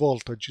input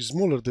voltage is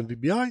smaller than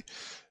VBI,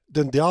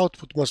 then the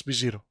output must be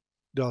zero,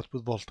 the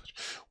output voltage.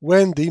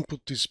 When the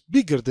input is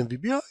bigger than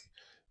VBI,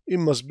 it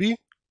must be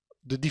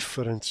the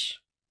difference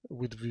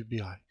with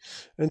VBI.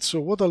 And so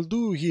what I'll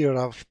do here,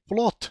 I'll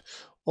plot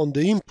on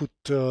the input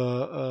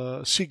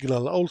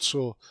signal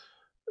also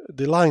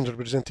the line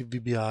representing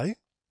VBI.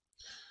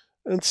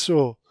 And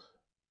so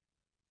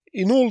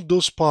in all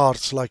those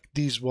parts like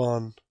this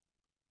one,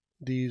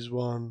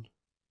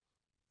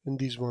 and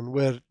this one,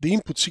 where the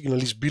input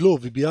signal is below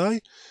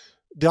VBI,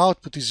 the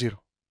output is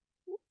zero.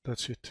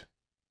 That's it.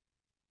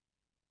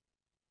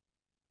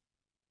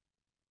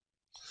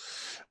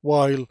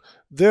 While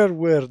there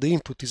where the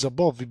input is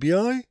above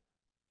VBI,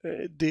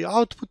 the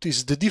output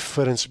is the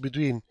difference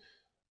between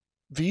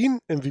Vin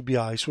and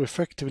VBI, so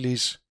effectively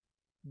is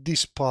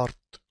this part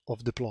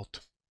of the plot,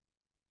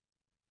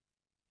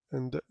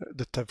 and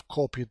that I've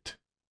copied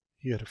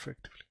here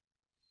effectively.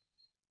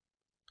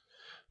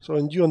 So,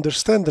 and you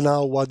understand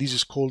now why this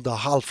is called a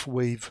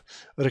half-wave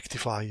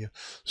rectifier.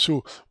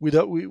 So with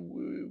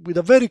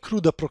a very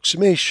crude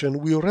approximation,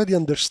 we already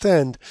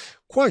understand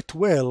quite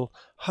well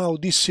how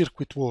this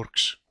circuit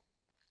works.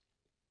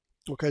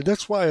 Okay,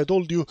 that's why I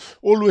told you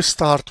always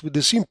start with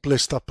the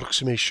simplest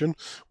approximation,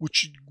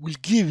 which will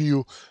give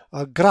you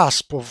a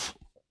grasp of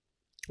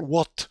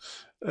what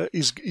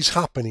is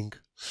happening.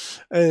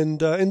 And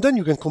then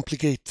you can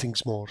complicate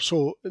things more.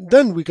 So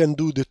then we can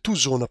do the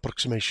two-zone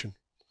approximation,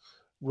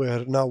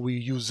 where now we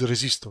use the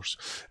resistors.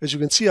 As you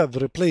can see, I've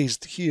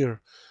replaced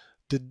here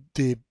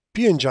the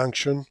PN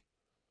junction,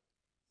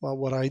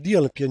 our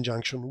ideal PN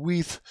junction,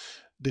 with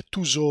the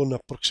two-zone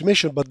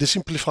approximation, but the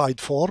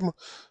simplified form.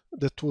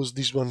 That was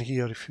this one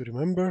here, if you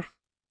remember.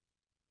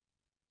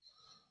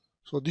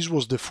 So this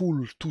was the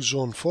full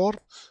two-zone form,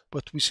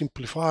 but we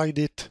simplified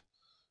it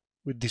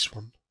with this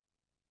one.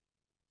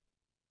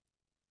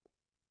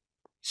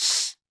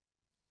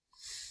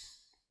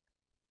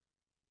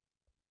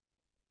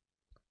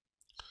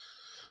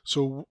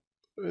 So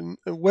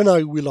when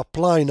I will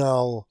apply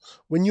now,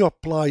 when you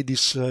apply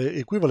these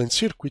equivalent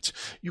circuits,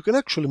 you can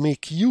actually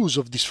make use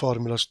of these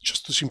formulas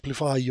just to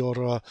simplify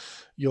your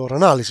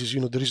analysis.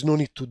 You know, there is no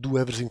need to do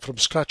everything from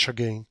scratch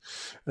again.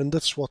 And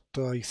that's what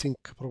I think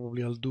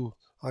probably I'll do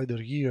either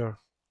here,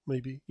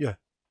 maybe. Yeah,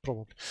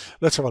 probably.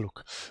 Let's have a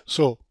look.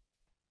 So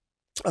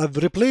I've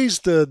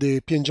replaced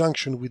the PN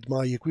junction with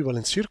my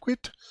equivalent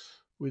circuit,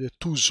 with a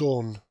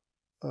two-zone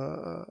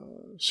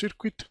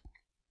circuit.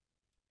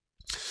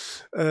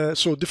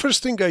 So the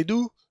first thing I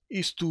do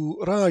is to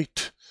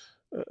write,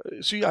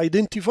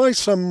 identify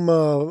some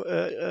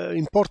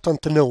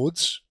important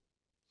nodes.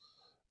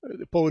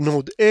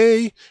 Node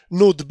A,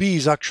 node B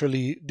is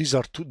actually, these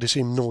are the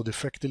same node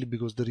effectively,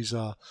 because there is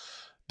a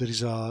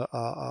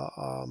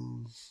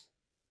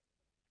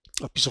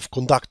piece of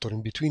conductor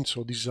in between.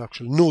 So this is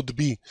actually node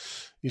B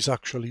is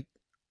actually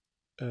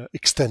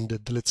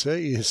extended, let's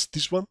say, is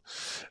this one,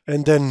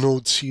 and then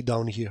node C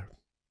down here.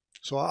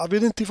 So I've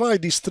identified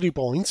these 3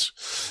 points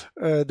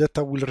that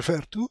I will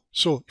refer to.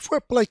 So if we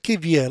apply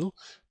KVL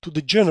to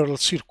the general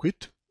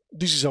circuit,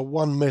 this is a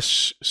one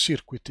mesh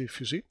circuit,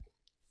 if you see.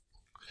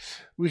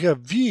 We have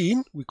V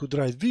in, we could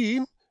write V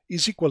in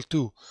is equal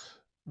to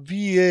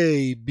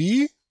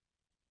VAB,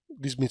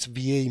 this means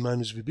VA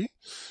minus VB,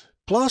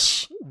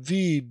 plus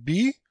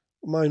VB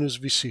minus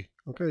VC,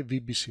 okay,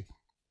 VBC.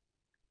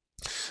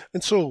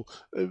 And so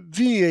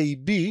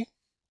VAB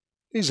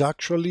is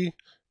actually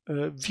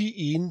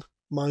V in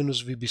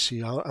minus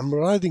VBC. I'm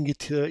writing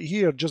it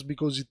here just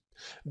because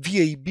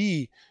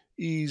VAB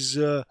is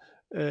the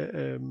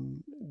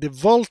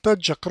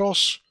voltage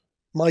across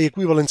my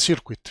equivalent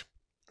circuit.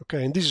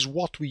 Okay, and this is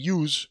what we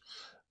use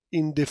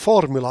in the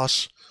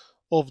formulas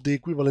of the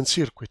equivalent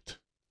circuit,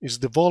 is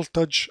the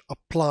voltage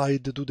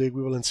applied to the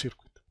equivalent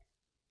circuit.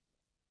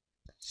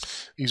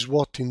 Is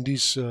what in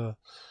this,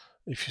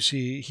 if you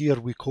see here,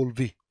 we call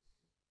V.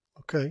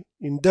 Okay,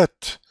 in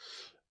that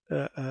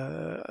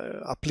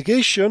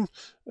application,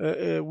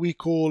 we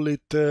call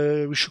it,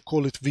 we should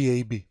call it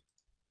VAB.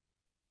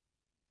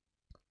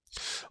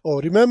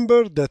 Oh,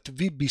 remember that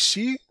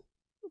VBC,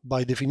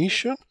 by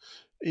definition,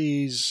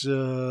 is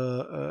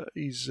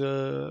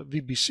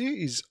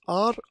VBC is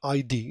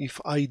RID.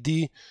 If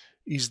ID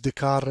is the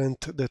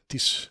current that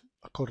is,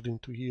 according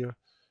to here,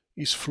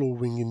 is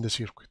flowing in the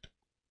circuit.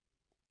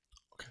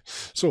 Okay,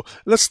 so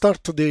let's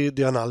start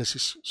the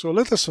analysis. So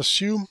let us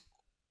assume.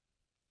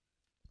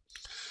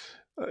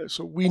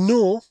 So we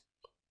know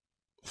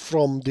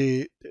from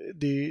the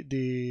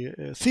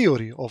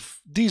theory of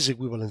this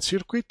equivalent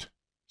circuit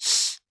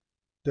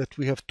that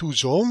we have 2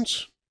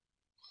 zones.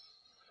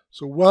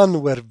 So one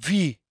where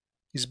V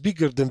is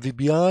bigger than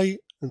VBI,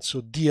 and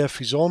so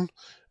DF is on,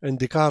 and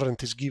the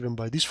current is given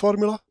by this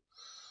formula.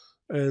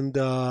 And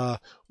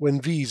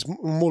when V is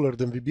smaller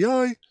than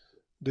VBI,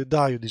 the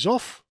diode is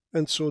off,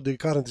 and so the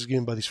current is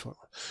given by this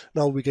formula.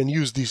 Now we can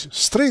use this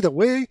straight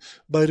away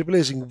by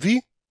replacing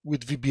V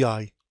with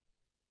VBI.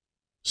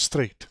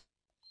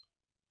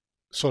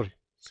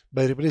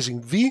 By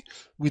replacing V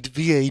with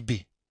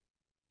VAB.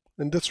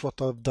 And that's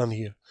what I've done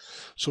here.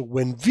 So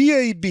when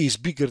VAB is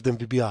bigger than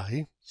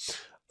VBI,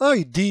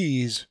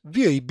 ID is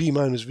VAB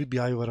minus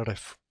VBI over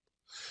RF.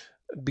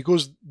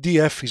 Because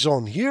DF is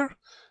on here,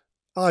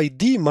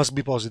 ID must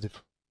be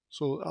positive.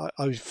 So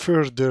I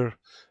further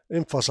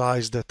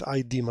emphasize that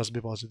ID must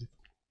be positive.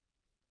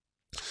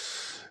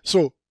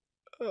 So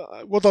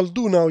what I'll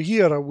do now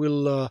here, I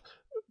will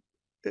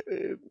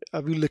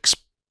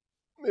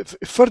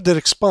further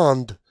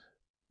expand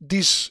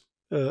this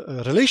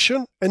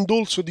relation and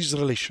also this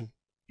relation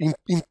in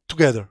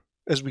together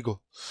as we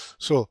go.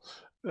 So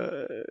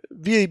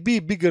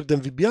VAB bigger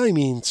than VBI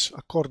means,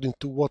 according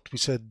to what we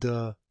said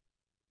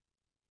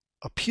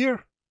up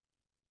here,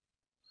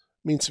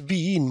 means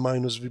V in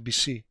minus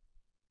VBC.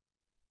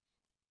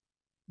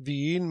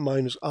 V in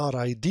minus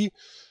RID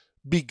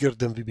bigger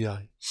than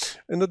VBI.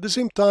 And at the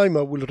same time,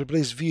 I will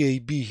replace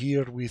VAB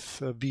here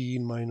with V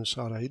in minus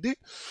RID.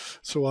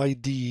 So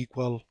ID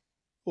equal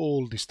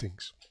all these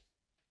things.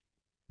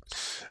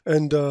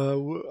 And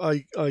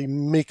I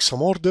make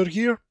some order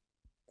here.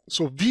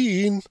 So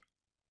V in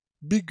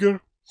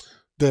bigger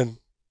than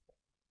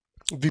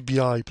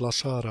VBI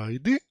plus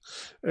RID.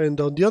 And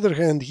on the other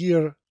hand,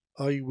 here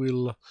I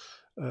will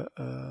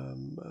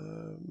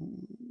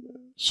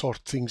sort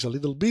things a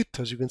little bit.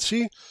 As you can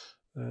see,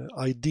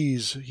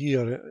 IDs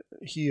here,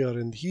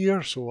 and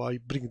here, so I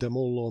bring them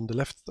all on the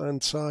left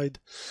hand side.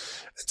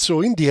 And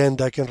so in the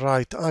end I can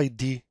write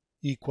ID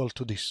equal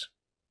to this,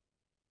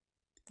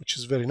 which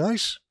is very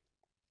nice.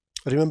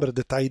 Remember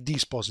that ID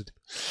is positive.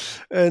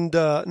 And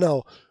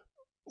now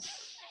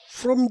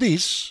from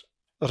this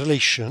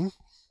relation,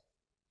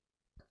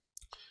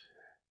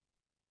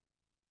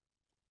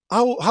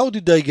 how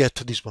did I get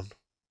this one?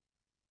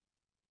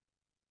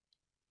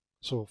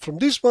 So from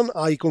this one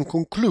I can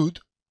conclude,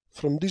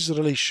 from this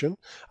relation,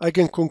 I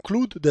can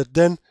conclude that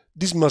then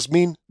this must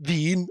mean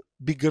V in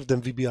bigger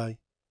than VBI.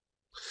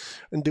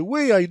 And the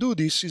way I do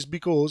this is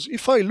because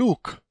if I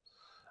look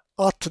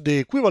at the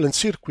equivalent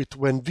circuit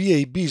when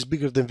VAB is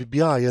bigger than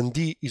VBI and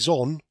D is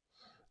on,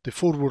 the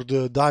forward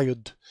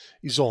diode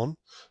is on,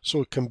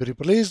 so it can be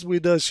replaced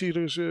with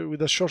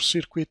a short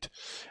circuit.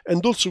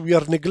 And also we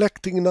are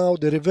neglecting now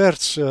the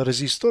reverse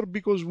resistor,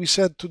 because we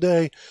said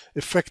today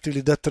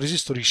effectively that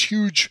resistor is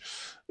huge.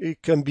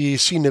 It can be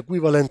seen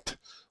equivalent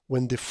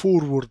when the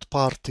forward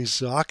part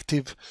is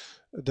active,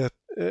 that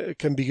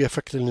can be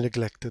effectively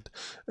neglected.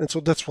 And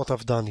so that's what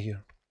I've done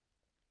here.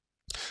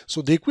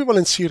 So the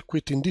equivalent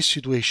circuit in this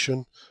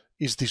situation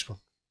is this one.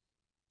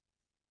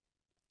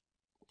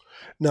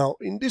 Now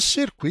in this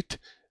circuit,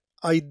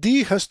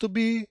 ID has to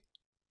be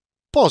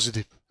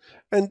positive.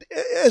 And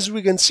as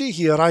we can see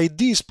here,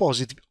 ID is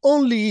positive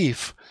only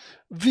if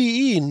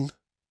V in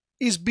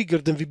is bigger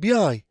than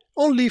VBI.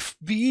 Only if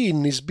V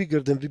in is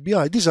bigger than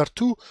VBI. These are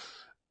two,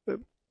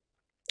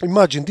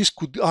 imagine this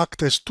could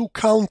act as two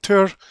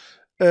counter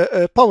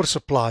power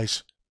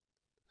supplies.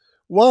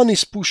 One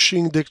is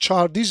pushing the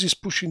charge, this is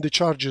pushing the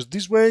charges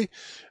this way,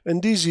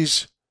 and this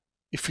is,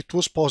 if it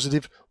was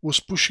positive, was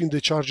pushing the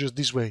charges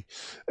this way.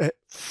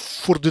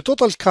 For the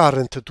total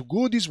current to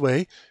go this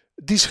way,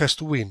 this has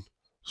to win.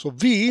 So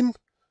V in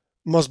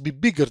must be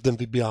bigger than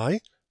VBI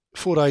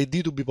for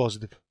ID to be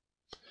positive.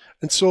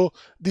 And so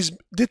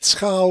that's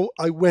how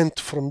I went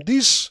from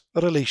this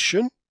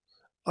relation.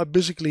 I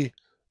basically,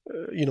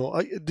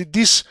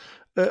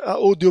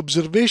 all the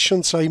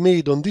observations I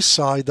made on this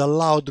side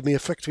allowed me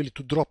effectively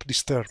to drop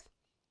this term.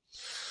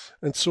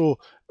 And so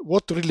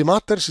what really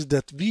matters is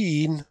that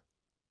V in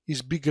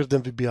is bigger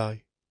than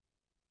VBI.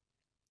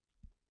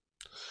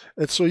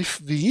 And so if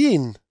V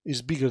in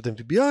is bigger than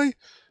VBI,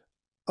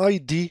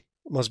 ID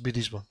must be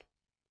this one.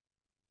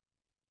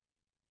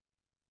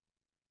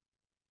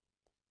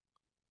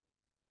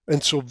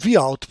 And so V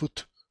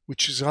output,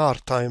 which is R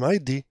time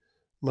ID,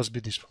 must be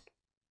this one.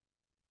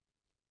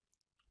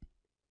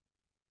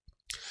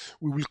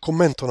 We will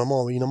comment in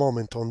a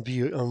moment on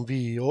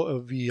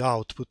V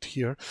output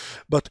here,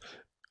 but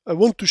I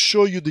want to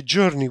show you the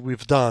journey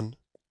we've done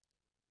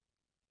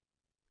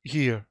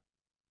here.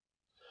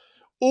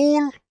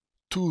 All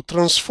to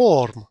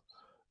transform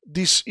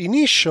this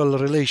initial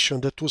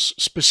relation that was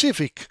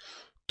specific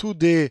to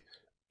the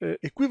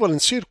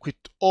equivalent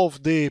circuit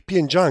of the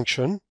PN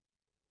junction,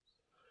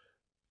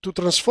 to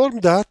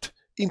transform that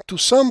into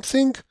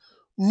something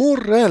more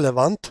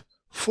relevant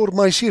for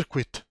my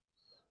circuit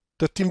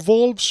that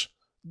involves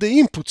the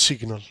input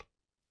signal.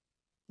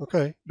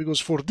 Okay, because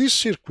for this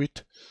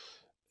circuit,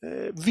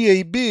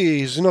 VAB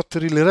is not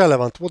really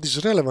relevant. What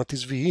is relevant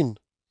is V in.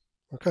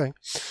 Okay,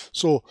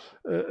 so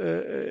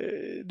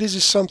this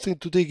is something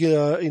to take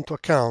into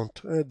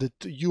account, that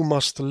you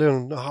must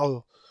learn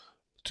how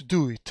to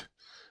do it,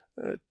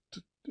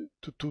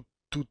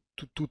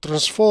 to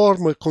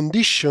transform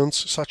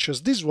conditions such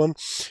as this one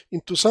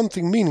into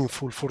something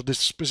meaningful for this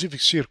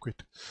specific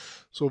circuit.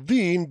 So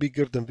V in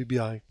bigger than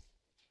VBI.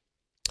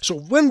 So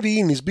when V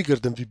in is bigger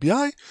than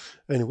VBI,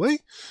 anyway,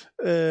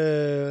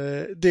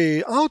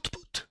 the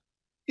output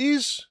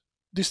is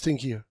this thing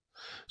here.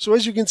 So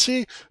as you can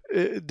see,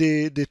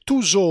 the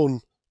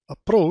two-zone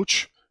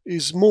approach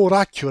is more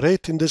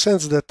accurate in the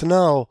sense that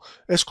now,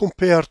 as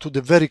compared to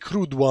the very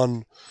crude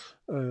one,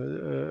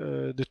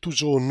 the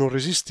two-zone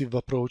non-resistive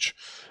approach,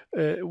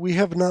 we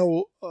have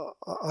now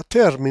a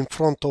term in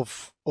front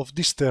of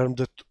this term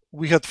that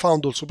we had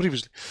found also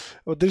previously.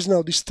 There is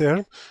now this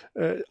term.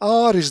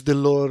 R is the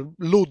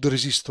load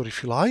resistor,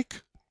 if you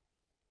like.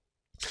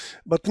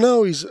 But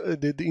now is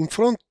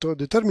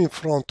the term in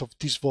front of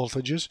these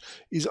voltages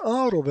is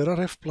R over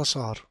RF plus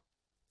R.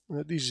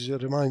 This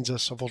reminds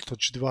us a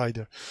voltage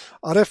divider.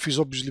 RF is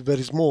obviously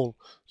very small,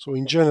 so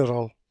in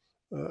general,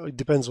 it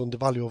depends on the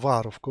value of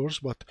R, of course,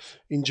 but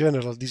in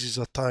general, this is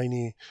a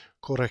tiny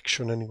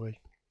correction anyway.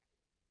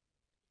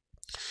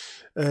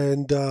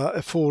 And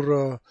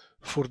for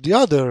the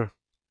other,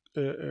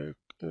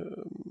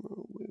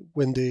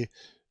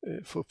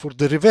 for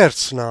the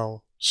reverse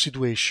now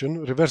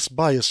situation, reverse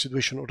bias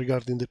situation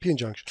regarding the PN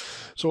junction.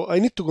 So I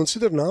need to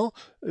consider now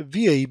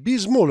VAB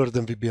smaller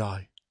than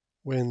VBI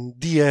when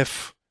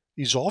DF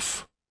is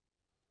off,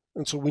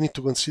 and so we need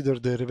to consider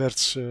the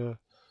reverse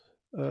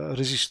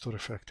resistor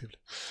effectively.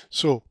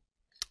 So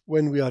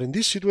when we are in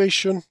this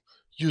situation,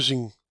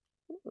 using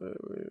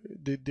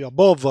the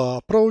above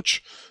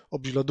approach,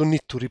 obviously I don't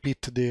need to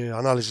repeat the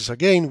analysis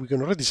again. We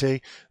can already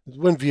say that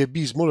when VAB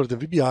is smaller than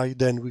VBI,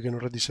 then we can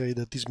already say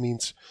that this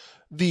means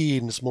V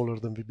in smaller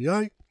than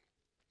VBI.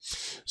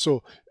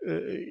 So,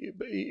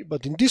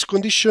 but in this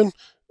condition,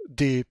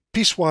 the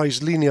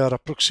piecewise linear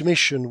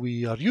approximation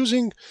we are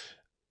using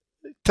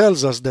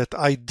tells us that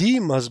ID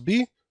must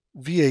be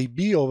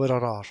VAB over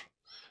RR.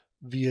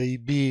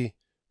 VAB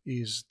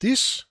is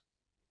this.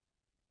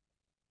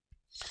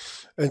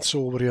 And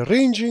so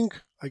rearranging,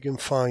 I can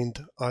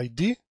find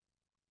ID,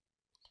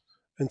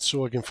 and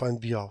so I can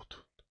find V out.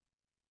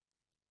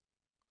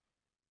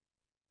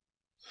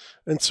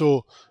 And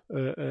so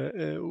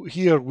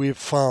here we've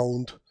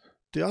found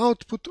the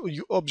output.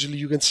 Obviously,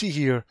 you can see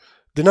here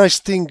the nice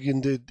thing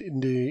with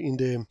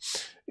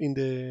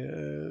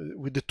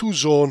the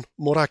two-zone,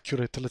 more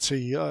accurate, let's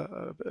say,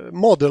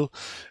 model.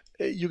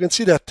 You can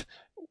see that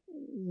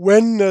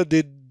when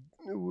the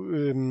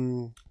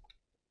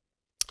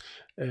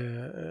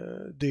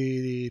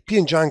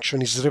PN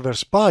junction is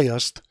reverse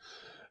biased,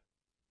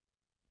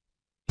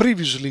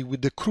 previously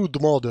with the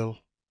crude model,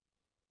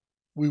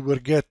 we were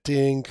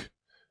getting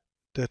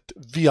that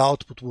V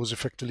output was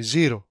effectively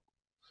 0.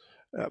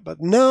 But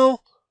now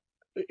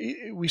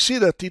we see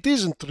that it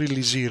isn't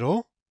really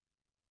 0.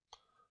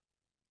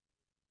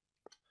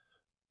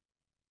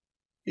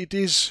 It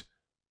is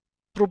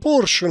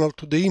proportional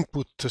to the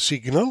input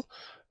signal,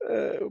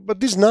 but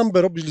this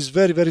number obviously is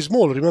very, very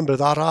small. Remember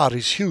that RR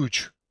is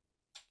huge.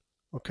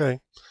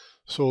 Okay,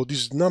 so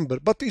this number,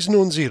 but it's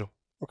non-zero.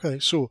 Okay,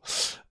 so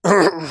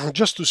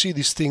just to see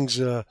these things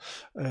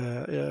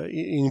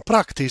in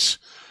practice,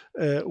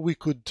 we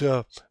could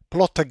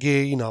plot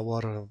again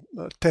our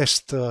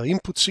test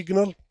input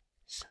signal.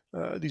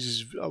 This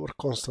is our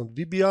constant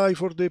VBI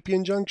for the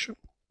PN junction.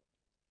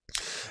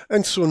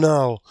 And so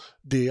now,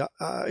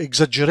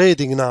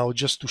 exaggerating now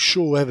just to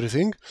show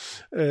everything,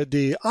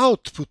 the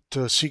output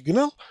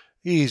signal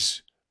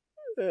is,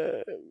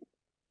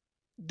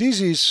 this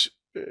is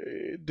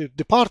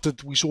the part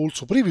that we saw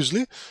also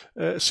previously,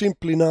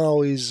 simply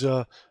now is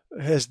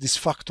has this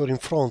factor in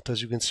front,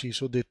 as you can see.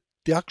 So the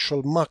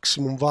actual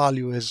maximum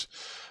value is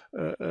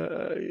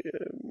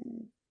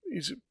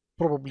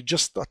probably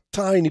just a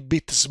tiny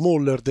bit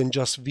smaller than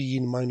just V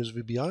in minus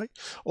VBI.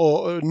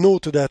 Or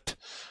note that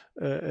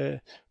I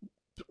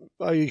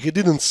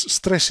didn't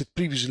stress it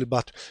previously,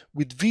 but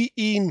with V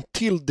in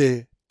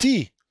tilde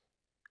T,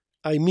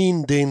 I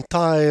mean the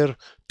entire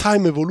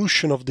time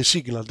evolution of the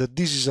signal, that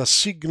this is a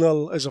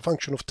signal as a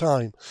function of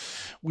time.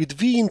 With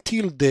V in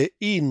tilde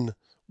in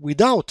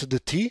without the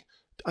T,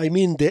 I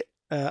mean the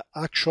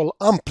actual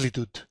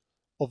amplitude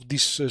of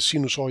this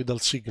sinusoidal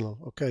signal,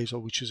 okay, so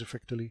which is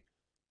effectively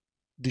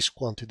this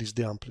quantity is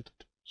the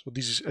amplitude. So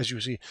this is, as you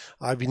see,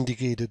 I've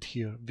indicated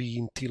here V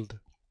in tilde.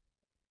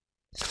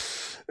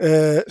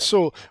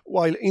 So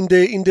while in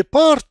the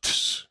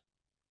parts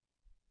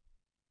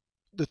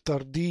that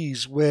are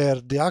these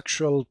where the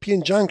actual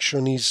PN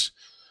junction is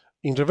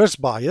in reverse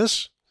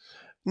bias,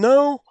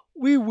 now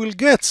we will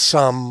get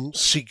some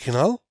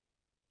signal.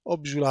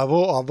 Obviously I've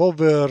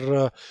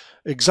over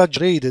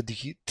exaggerated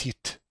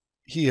it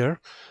here,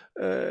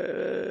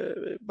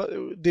 but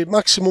the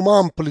maximum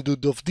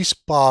amplitude of this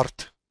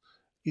part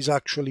is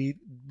actually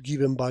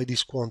given by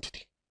this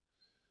quantity.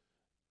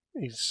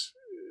 Is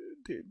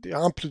the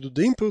amplitude of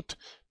the input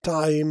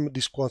time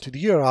this quantity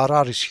here.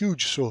 RR is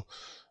huge, so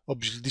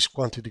obviously this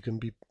quantity can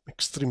be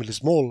extremely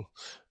small,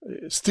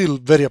 still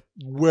very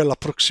well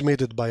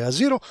approximated by a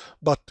 0,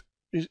 but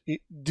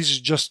this is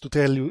just to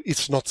tell you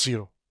it's not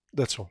 0.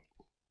 That's all.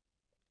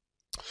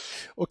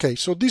 Okay,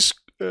 so this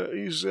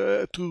is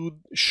to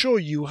show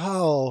you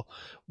how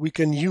we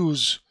can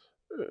use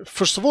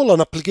first of all,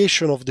 an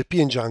application of the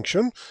PN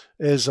junction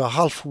as a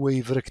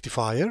half-wave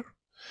rectifier,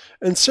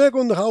 and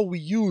second, how we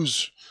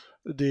use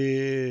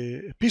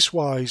the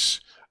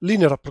piecewise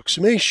linear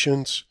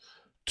approximations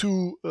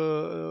to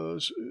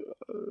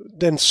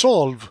then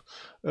solve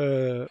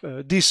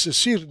these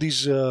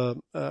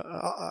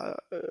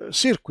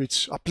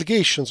circuits,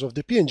 applications of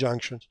the PN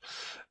junctions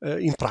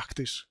in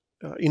practice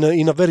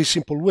in a very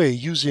simple way,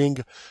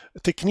 using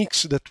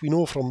techniques that we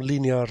know from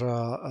linear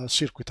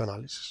circuit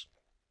analysis.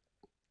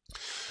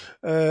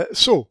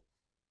 So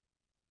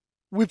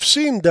we've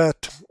seen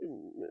that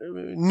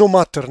no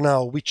matter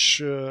now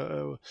which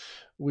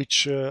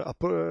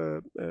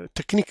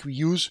technique we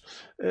use,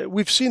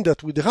 we've seen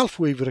that with the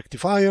half-wave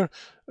rectifier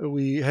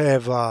we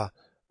have a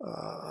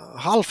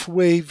half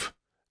wave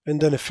and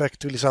then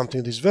effectively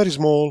something that is very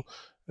small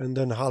and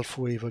then half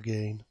wave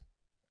again.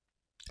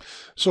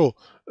 So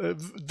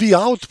the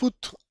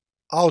output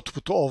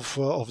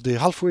of the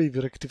half wave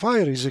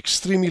rectifier is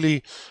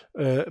extremely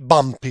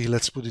bumpy,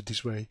 let's put it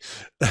this way.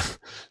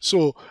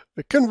 So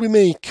can we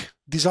make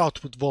this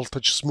output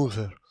voltage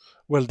smoother?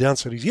 Well, the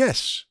answer is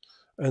yes,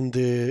 and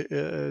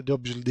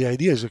obviously the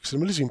idea is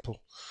extremely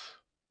simple.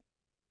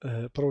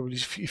 Probably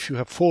if you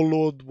have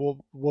followed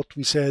what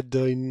we said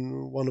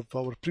in one of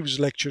our previous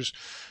lectures,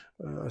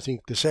 I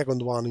think the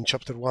second one in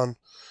chapter 1,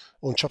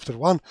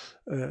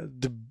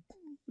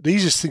 the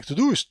easiest thing to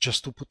do is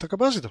just to put a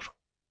capacitor.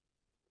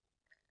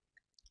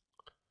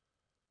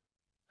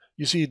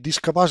 You see, this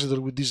capacitor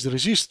with this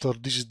resistor,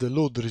 this is the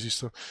load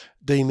resistor,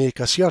 they make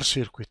a CR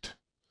circuit.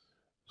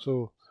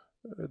 So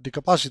the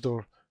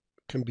capacitor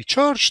can be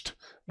charged,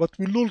 but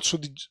will also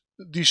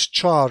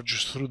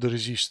discharge through the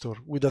resistor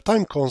with a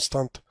time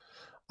constant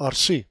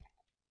RC.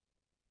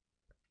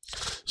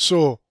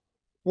 So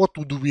what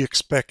do we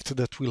expect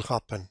that will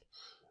happen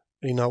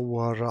in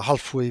our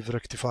half-wave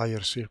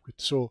rectifier circuit?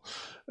 So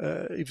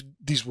if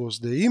this was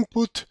the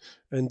input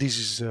and this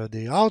is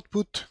the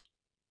output,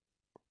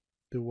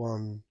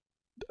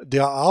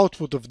 the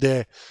output of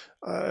the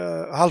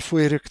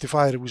half-wave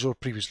rectifier we saw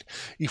previously.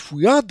 If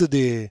we add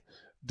the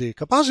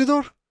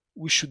capacitor,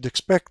 we should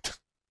expect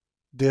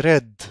the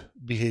red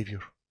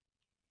behavior.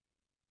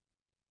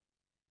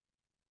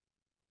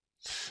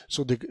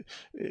 So the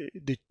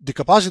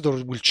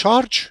capacitor will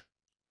charge,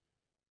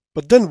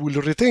 but then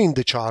will retain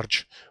the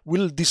charge,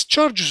 will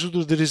discharge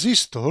through the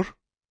resistor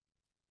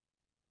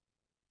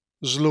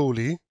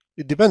slowly.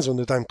 It depends on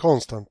the time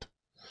constant.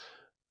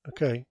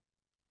 Okay.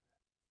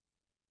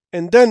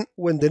 And then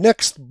when the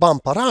next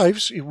bump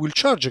arrives, it will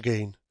charge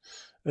again,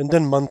 and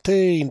then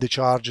maintain the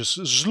charges,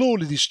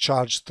 slowly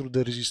discharge through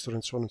the resistor,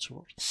 and so on and so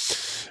forth.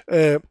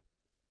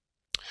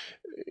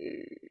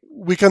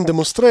 We can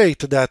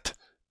demonstrate that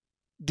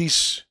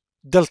this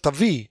delta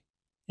V,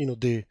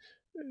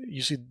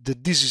 you see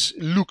that this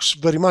looks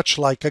very much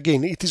like,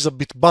 again, it is a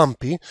bit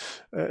bumpy,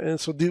 and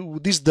so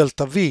this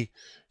delta V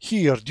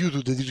here, due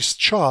to the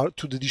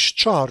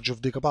discharge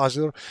of the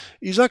capacitor,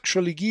 is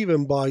actually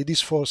given by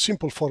this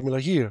simple formula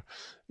here,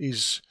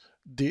 is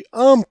the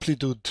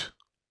amplitude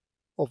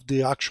of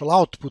the actual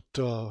output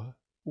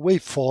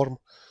waveform,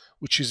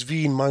 which is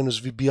Vin minus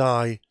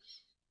VBI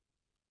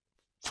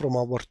from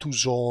our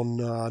two-zone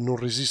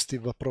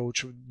non-resistive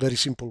approach, very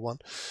simple one,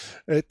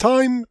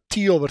 time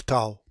T over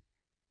tau,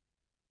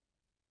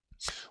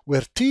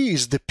 where T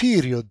is the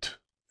period,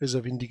 as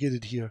I've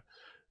indicated here,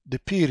 the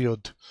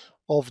period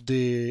of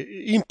the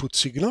input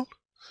signal,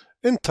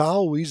 and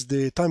tau is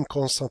the time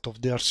constant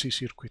of the RC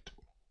circuit.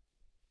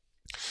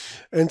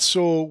 And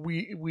so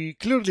we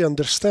clearly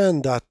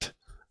understand that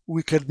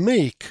we can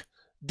make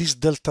this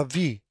delta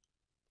V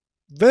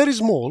very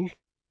small,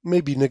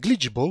 maybe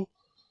negligible,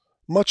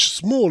 much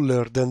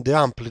smaller than the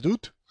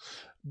amplitude,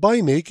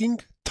 by making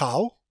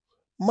tau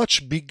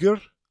much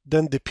bigger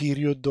than the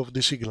period of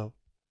the signal.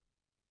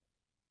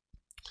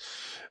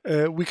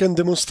 We can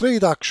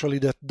demonstrate actually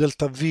that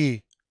delta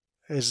V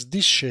has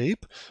this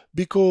shape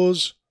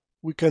because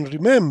we can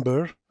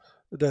remember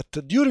that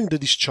during the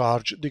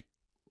discharge, the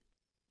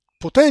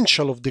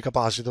potential of the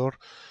capacitor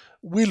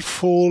will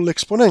fall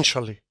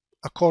exponentially,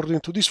 according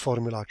to this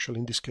formula, actually,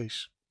 in this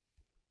case.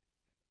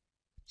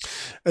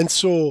 And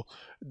so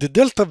the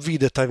delta V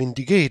that I've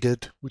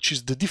indicated, which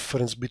is the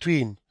difference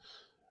between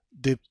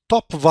the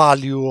top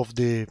value of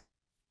the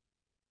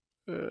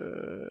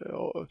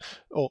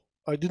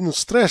I didn't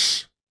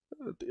stress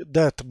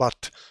that,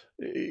 but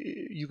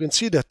you can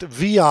see that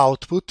V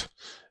output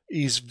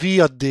is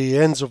V at the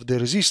ends of the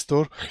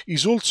resistor,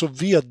 is also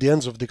V at the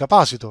ends of the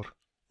capacitor.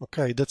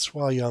 Okay, that's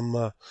why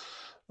I'm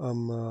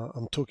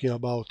talking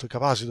about the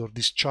capacitor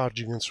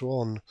discharging and so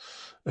on,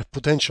 the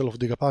potential of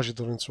the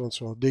capacitor and so on and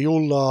so on. They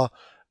all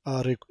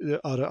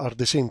are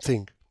the same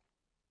thing.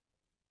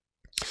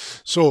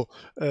 So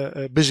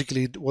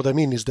basically what I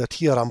mean is that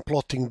here I'm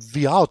plotting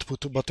V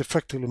output, but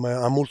effectively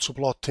I'm also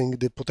plotting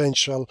the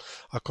potential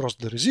across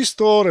the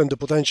resistor and the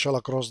potential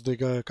across the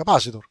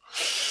capacitor.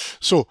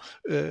 So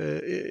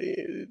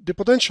the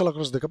potential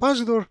across the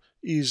capacitor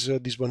is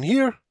this one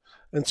here,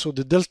 and so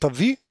the delta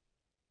V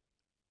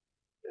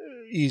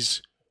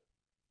is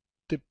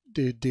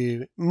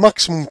the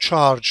maximum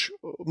charge,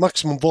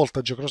 maximum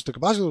voltage across the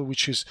capacitor,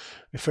 which is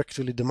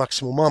effectively the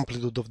maximum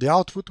amplitude of the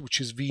output,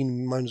 which is V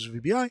minus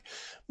VBI,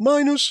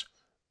 minus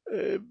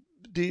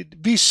the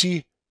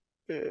VC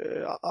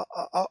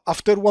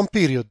after one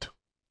period,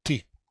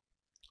 T.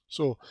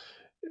 So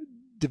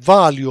the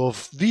value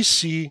of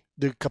VC,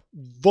 the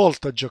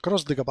voltage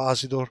across the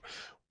capacitor,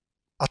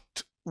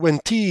 at when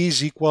T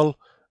is equal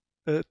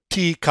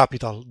T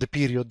capital, the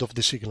period of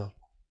the signal,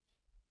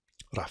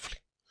 roughly.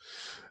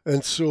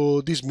 And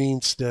so this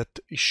means that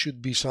it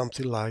should be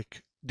something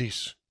like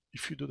this,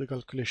 if you do the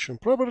calculation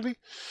properly.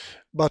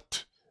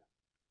 But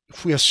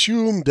if we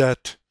assume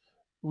that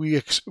we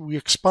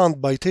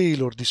expand by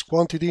Taylor this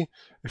quantity,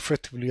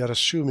 effectively are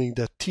assuming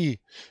that T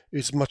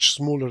is much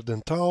smaller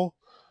than tau,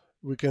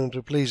 we can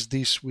replace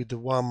this with the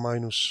 1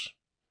 minus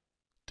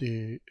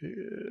the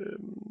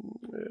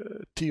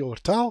T over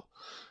tau,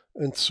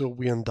 and so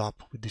we end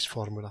up with this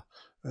formula.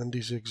 And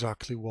this is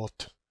exactly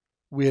what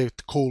we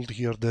had called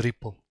here the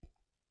ripple,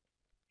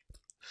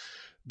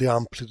 the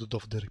amplitude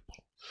of the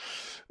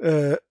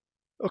ripple.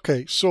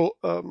 Okay, so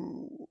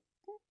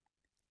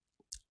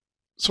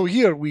so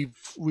here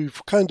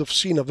we've kind of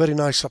seen a very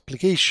nice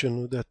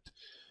application that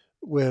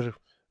we're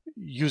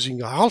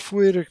using a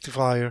half-wave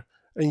rectifier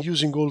and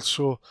using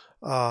also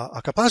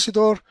a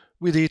capacitor.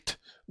 With it,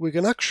 we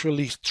can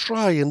actually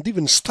try and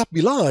even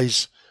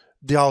stabilize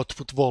the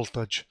output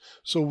voltage.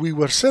 So we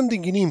were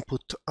sending in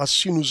input a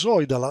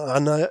sinusoidal,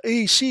 an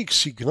AC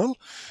signal,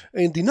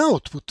 and in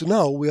output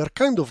now we are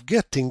kind of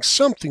getting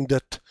something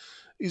that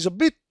is a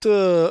bit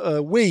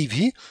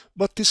wavy,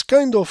 but is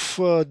kind of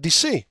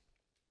DC.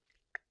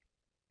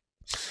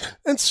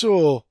 And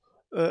so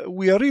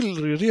we are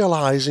really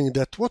realizing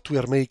that what we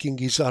are making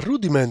is a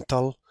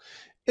rudimental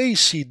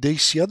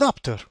AC-DC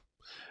adapter.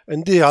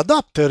 And the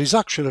adapter is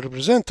actually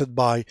represented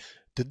by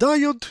the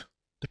diode,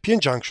 the PN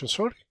junction,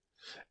 sorry,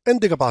 and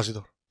the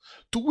capacitor,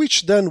 to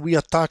which then we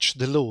attach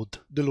the load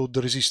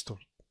resistor,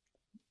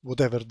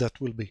 whatever that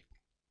will be.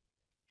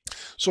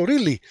 So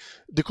really,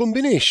 the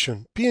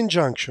combination PN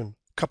junction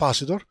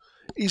capacitor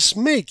is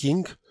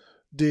making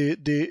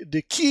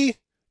the key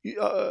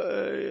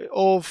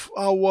of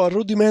our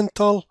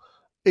rudimental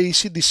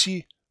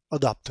AC-DC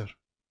adapter.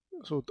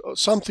 So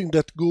something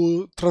that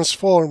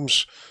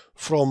transforms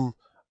from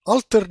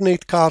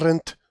alternate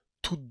current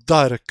to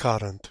direct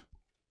current.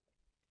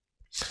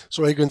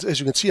 So as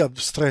you can see,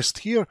 I've stressed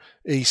here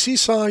AC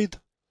side,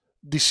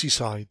 DC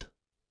side.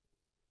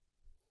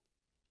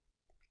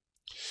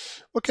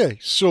 Okay,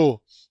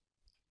 so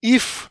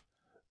if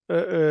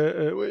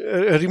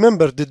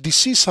remember the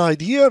DC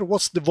side here,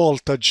 what's the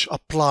voltage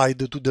applied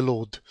to the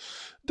load?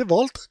 The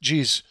voltage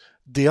is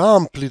the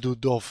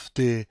amplitude of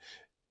the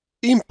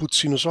input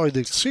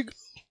sinusoidal signal,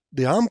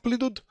 the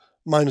amplitude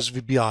minus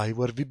VBI,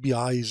 where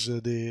VBI is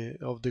the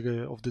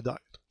diode.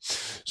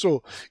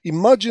 So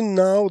imagine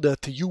now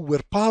that you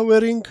were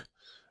powering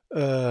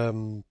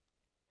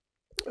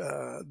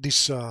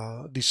this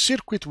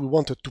circuit. We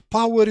wanted to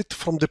power it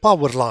from the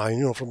power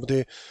line, from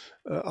the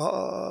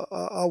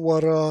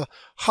our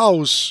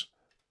house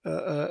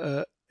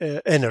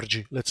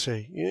energy, let's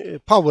say,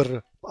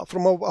 power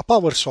from a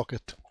power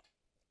socket.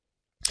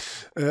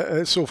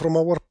 So from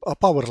a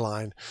power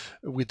line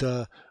with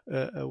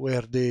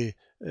where the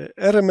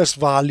RMS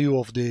value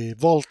of the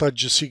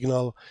voltage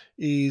signal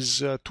is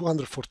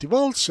 240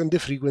 volts and the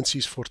frequency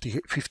is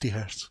 50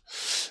 Hertz.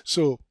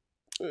 So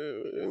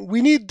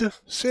we need,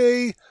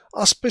 say,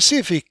 a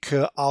specific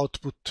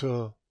output,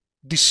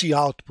 DC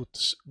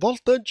output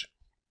voltage.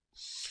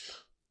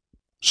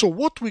 So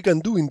what we can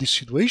do in this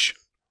situation,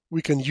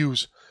 we can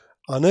use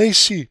an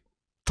AC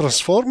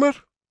transformer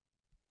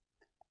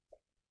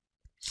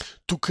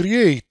to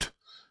create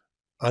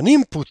an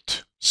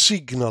input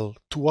signal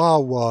to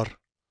our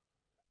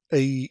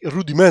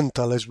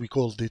rudimental, as we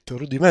called it,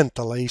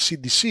 rudimental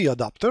AC-DC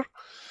adapter,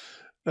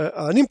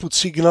 an input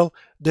signal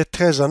that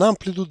has an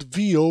amplitude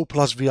VO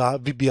plus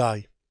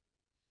VBI,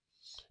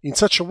 in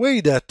such a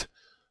way that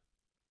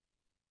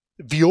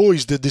VO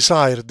is the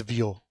desired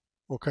VO,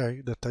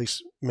 okay, that I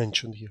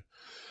mentioned here.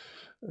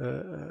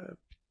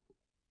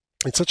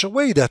 In such a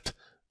way that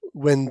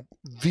when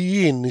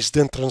V in is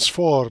then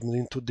transformed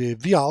into the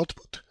V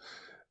output,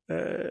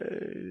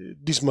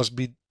 this must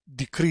be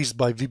decreased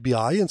by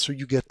VBI, and so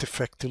you get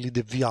effectively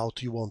the V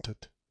out you wanted.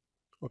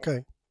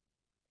 Okay.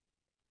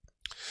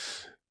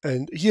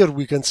 And here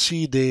we can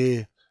see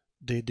the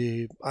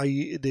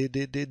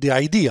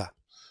idea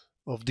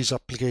of this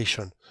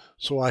application.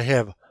 So I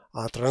have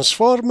a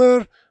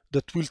transformer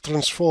that will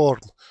transform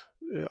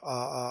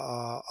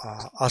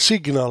a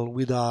signal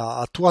with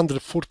a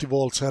 240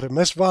 volts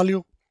RMS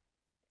value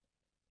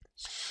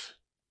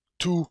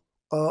to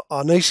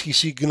an AC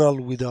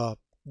signal with a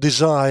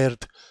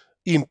desired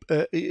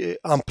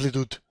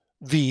amplitude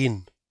V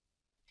in.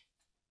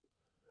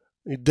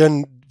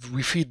 Then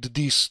we feed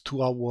this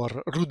to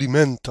our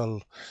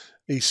rudimental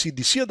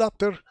AC-DC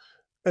adapter,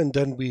 and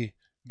then we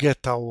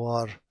get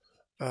our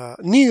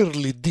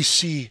nearly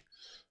DC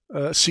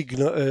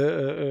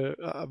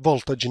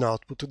voltage in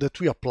output that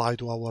we apply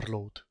to our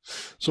load.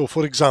 So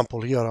for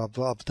example, here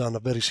I've done a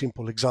very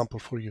simple example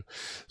for you.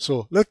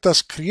 So let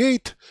us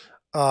create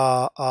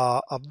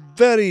a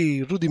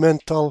very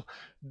rudimental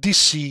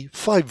DC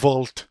 5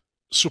 volt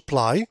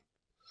supply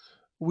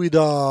with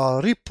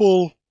a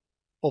ripple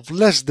of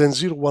less than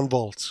 0.1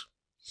 volts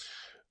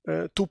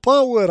to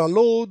power a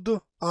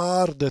load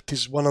R that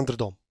is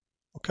 100 ohm.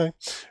 Okay,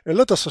 and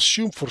let us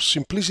assume for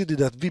simplicity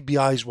that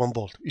VBI is 1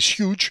 volt. It's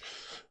huge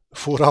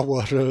for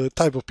our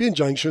type of PN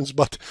junctions,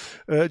 but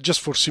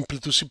just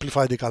to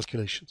simplify the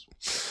calculations.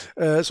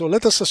 So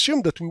let us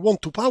assume that we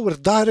want to power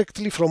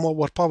directly from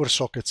our power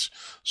sockets.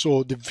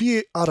 So the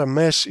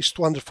VRMS is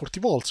 240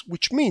 volts,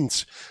 which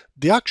means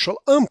the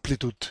actual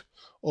amplitude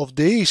of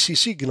the AC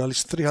signal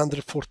is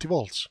 340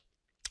 volts.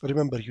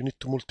 Remember, you need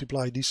to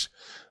multiply this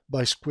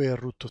by square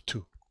root of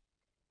 2.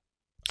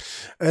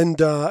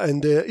 And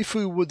if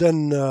we would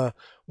then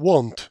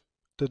want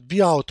that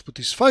V output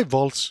is 5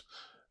 volts,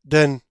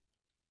 then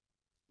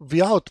V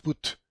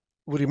output,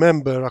 we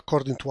remember,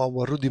 according to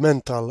our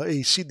rudimental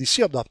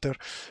AC-DC adapter,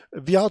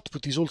 V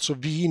output is also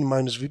V in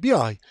minus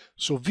VBI.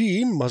 So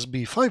V in must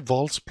be 5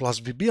 volts plus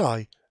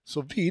VBI.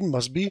 So V in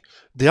must be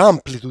the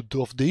amplitude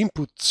of the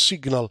input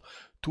signal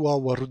to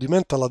our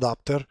rudimental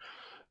adapter.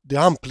 The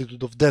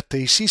amplitude of that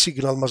AC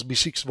signal must be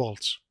 6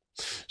 volts.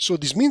 So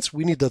this means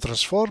we need a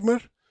transformer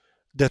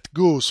that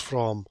goes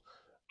from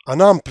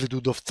an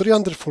amplitude of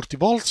 340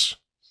 volts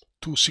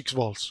to 6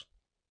 volts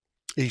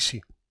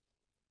AC.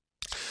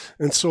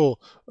 And so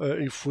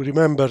if we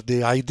remember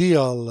the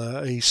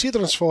ideal AC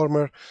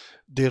transformer,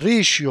 the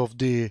ratio of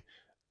the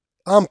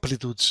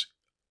amplitudes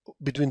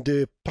between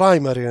the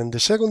primary and the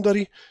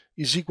secondary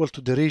is equal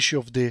to the ratio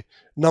of the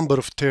number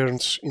of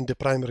turns in the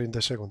primary and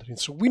the secondary. And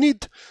so we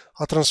need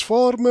a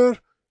transformer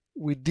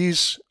with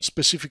this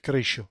specific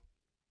ratio.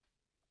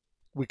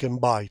 We can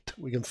buy it,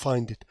 we can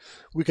find it,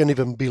 we can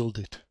even build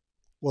it,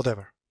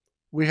 whatever.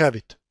 We have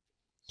it.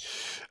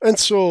 And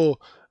so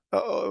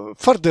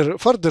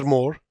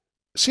furthermore,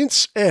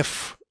 since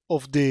f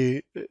of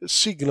the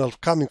signal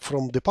coming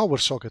from the power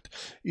socket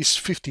is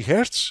 50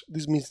 Hz,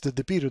 this means that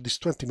the period is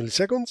 20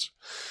 milliseconds,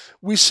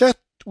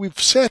 we've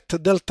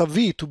set delta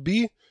V to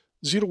be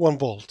 0.1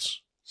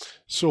 volts.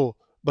 So,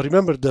 but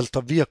remember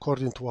delta V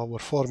according to our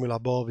formula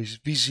above is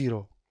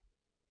V0,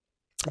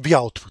 V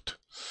output,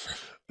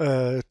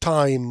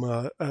 time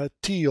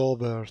T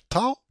over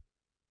tau,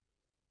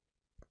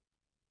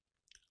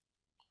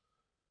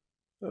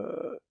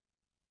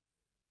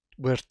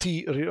 where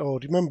T,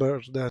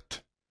 remember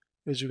that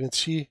as you can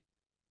see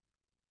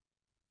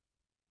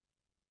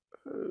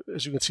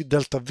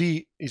delta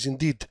V is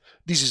indeed,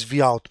 this is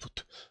V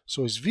output.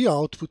 So it's V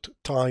output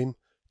time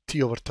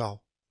T over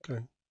tau. Okay.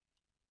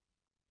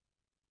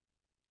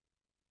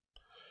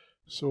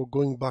 So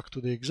going back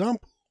to the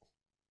example,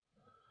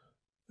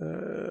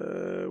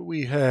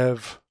 we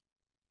have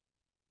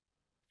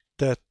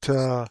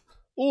that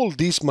all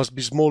this must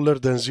be smaller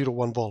than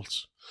 0.1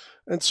 volts.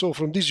 And so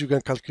from this you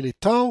can calculate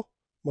tau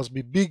must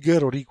be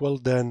bigger or equal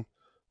than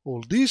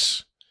all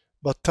this,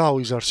 but tau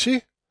is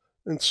RC,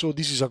 and so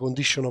this is a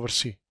condition over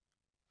C.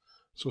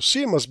 So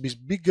C must be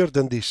bigger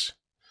than this.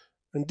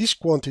 And this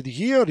quantity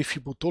here, if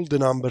you put all the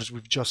numbers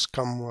we've just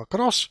come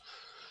across,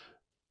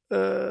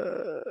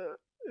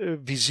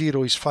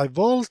 V0 is 5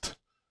 volt,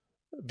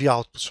 V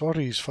output,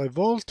 sorry, is 5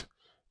 volt,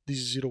 this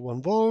is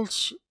 0.1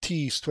 volts,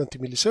 T is 20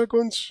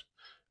 milliseconds,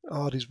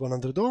 R is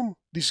 100 ohm.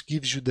 This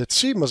gives you that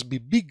C must be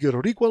bigger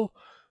or equal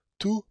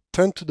to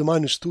 10 to the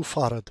minus 2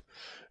 farad.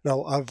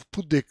 Now I've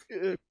put the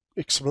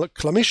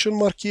exclamation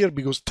mark here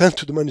because 10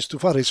 to the minus 2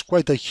 farad is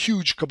quite a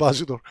huge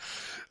capacitor,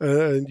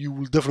 and you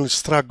will definitely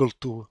struggle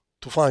to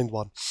find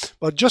one.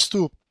 But just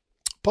to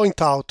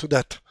point out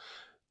that,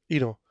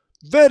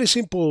 very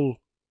simple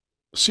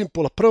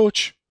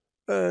approach,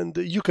 and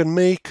you can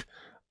make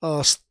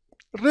a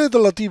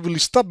relatively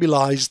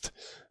stabilized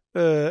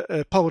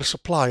power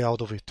supply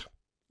out of it.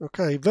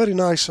 Okay, very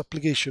nice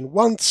application.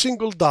 One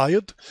single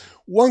diode,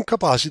 one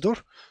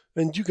capacitor,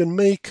 and you can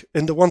make,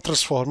 and the one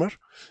transformer,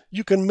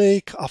 you can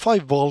make a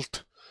 5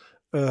 volt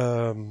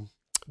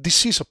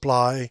DC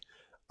supply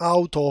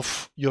out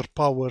of your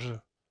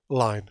power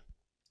line.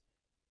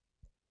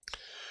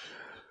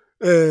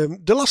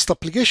 The last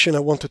application I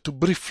wanted to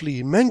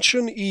briefly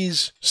mention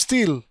is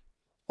still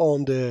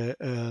on the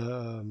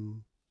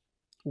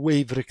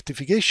wave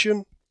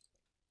rectification,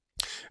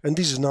 and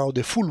this is now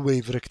the full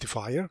wave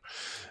rectifier.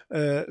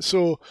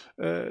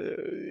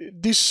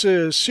 This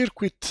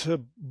circuit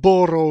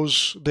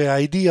borrows the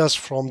ideas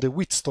from the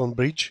Wheatstone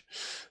bridge.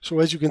 So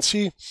as you can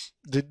see,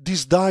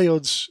 these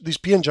diodes, these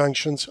PN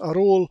junctions are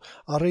all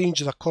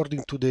arranged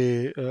according to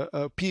the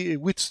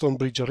Wheatstone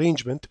bridge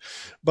arrangement,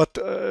 but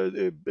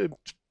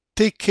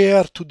take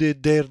care to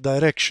their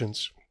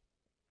directions.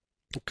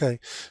 Okay,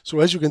 so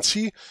as you can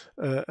see,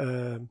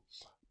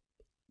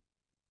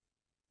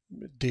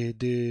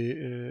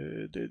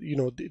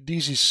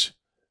 this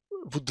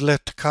would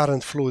let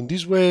current flow in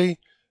this way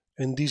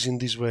and this in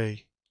this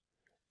way.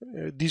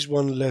 This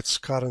one lets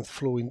current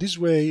flow in this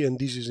way, and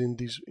this is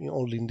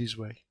only in this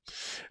way.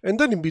 And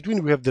then in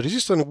between we have the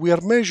resistor, and we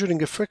are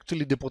measuring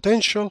effectively the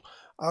potential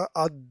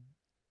at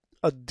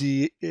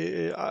the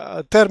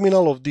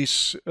terminal of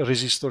this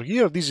resistor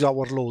here. This is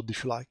our load,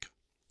 if you like.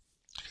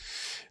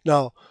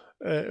 Now,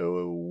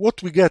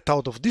 what we get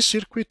out of this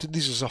circuit,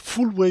 this is a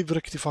full wave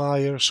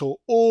rectifier, so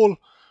all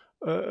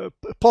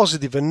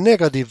positive and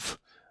negative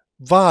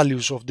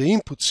values of the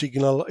input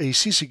signal,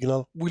 AC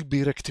signal, will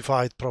be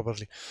rectified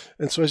properly.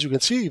 And so as you can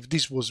see, if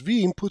this was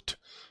V input,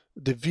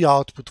 the V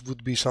output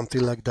would be something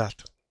like that.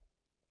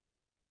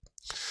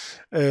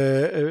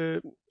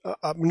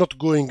 I'm not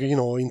going,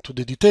 into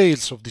the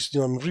details of this.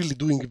 I'm really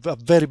doing a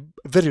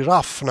very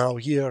rough now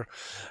here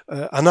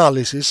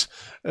analysis,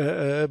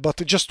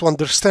 but just to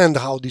understand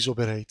how this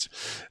operates.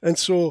 And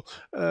so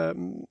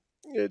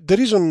the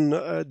reason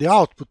the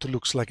output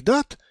looks like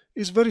that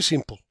is very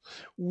simple.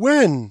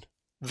 When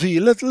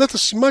V, let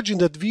us imagine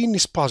that V in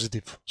is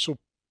positive, so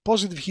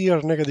positive here,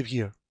 negative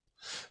here.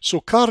 So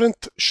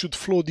current should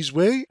flow this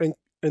way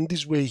and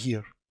this way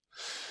here.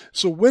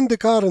 So when the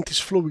current is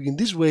flowing in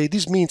this way,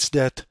 this means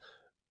that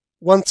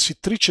once it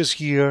reaches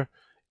here,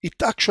 it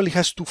actually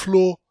has to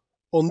flow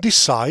on this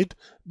side,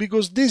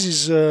 because this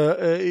is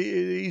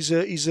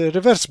a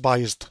reverse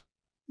biased.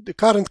 The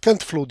current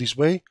can't flow this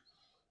way,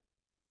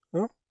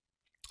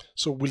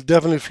 so will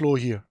definitely flow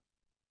here.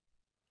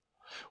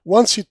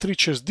 Once it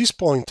reaches this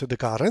point,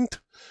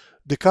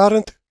 the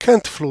current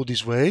can't flow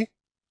this way,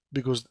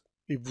 because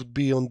it would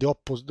be on the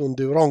opposite, on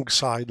the wrong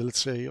side,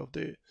 let's say, of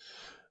the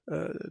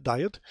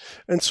diode,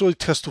 and so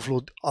it has to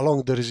flow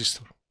along the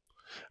resistor.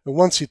 And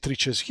once it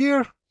reaches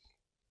here,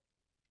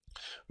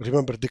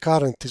 remember the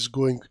current is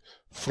going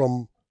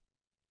from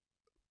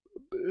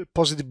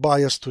positive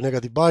bias to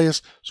negative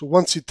bias, so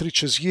once it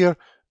reaches here,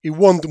 it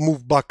won't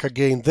move back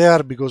again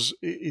there, because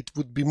it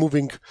would be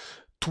moving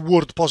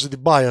toward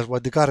positive bias, while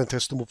the current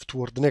has to move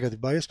toward the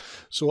negative bias.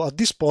 So at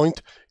this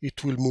point,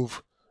 it will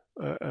move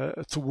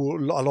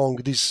along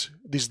this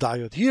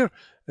diode here,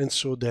 and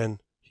so then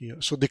here.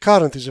 So the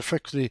current is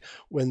effectively,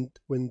 when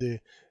the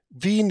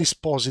V is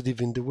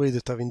positive in the way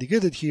that I've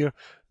indicated here,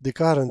 the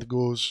current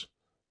goes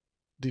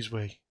this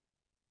way.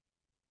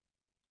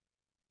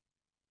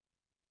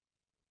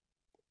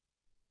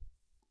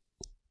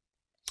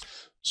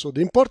 So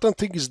the important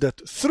thing is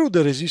that through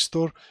the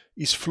resistor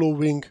is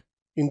flowing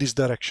in this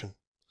direction.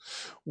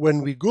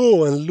 When we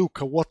go and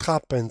look at what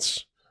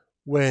happens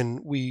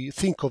when we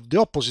think of the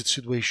opposite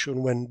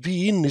situation, when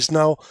V in is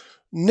now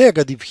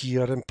negative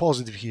here and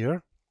positive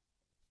here.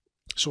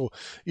 So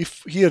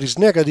if here is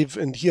negative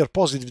and here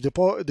positive,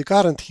 the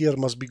current here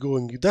must be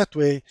going that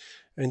way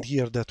and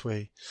here that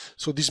way.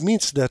 So this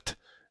means that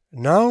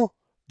now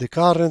the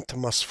current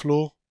must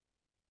flow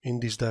in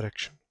this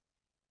direction,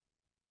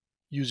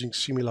 using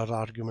similar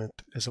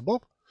argument as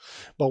above.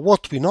 But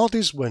what we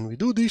notice when we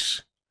do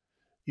this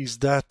is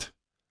that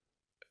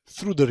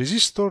through the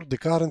resistor, the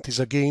current is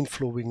again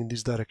flowing in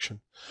this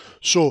direction.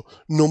 So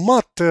no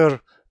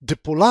matter the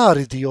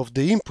polarity of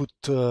the input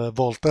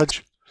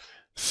voltage,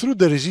 through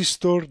the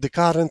resistor, the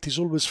current is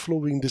always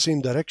flowing in the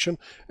same direction,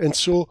 and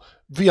so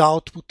the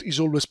output is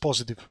always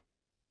positive.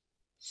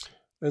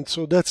 And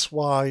so that's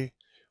why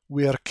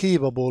we are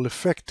capable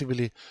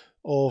effectively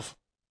of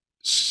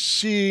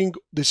seeing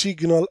the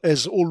signal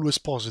as always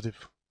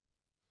positive.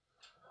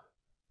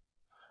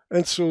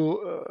 And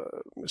so,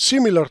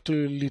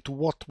 similarly to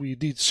what we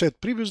said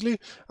previously,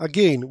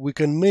 again, we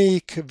can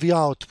make the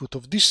output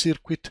of this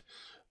circuit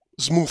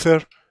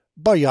smoother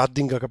by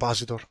adding a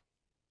capacitor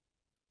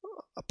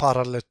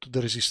parallel to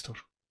the resistor,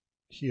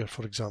 here,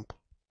 for example.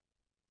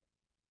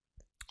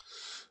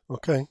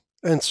 Okay,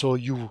 and so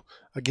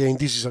again,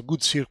 this is a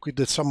good circuit,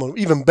 that's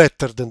even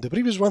better than the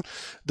previous one,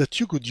 that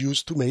you could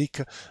use to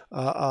make,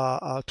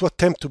 to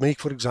attempt to make,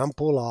 for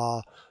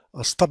example,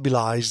 a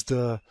stabilized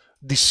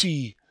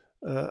DC.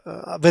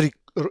 Very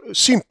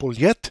simple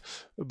yet,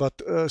 but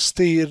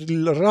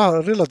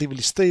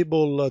relatively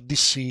stable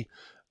DC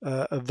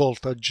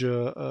voltage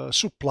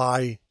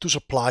supply to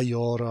supply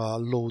your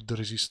load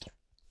resistor.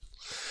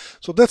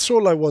 So that's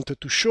all I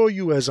wanted to show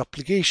you as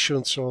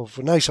applications of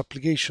nice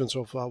applications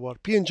of our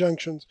PN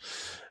junctions,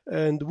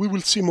 and we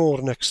will see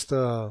more next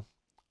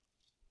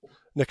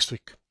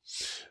week.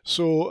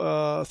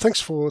 So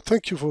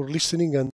thank you for listening, and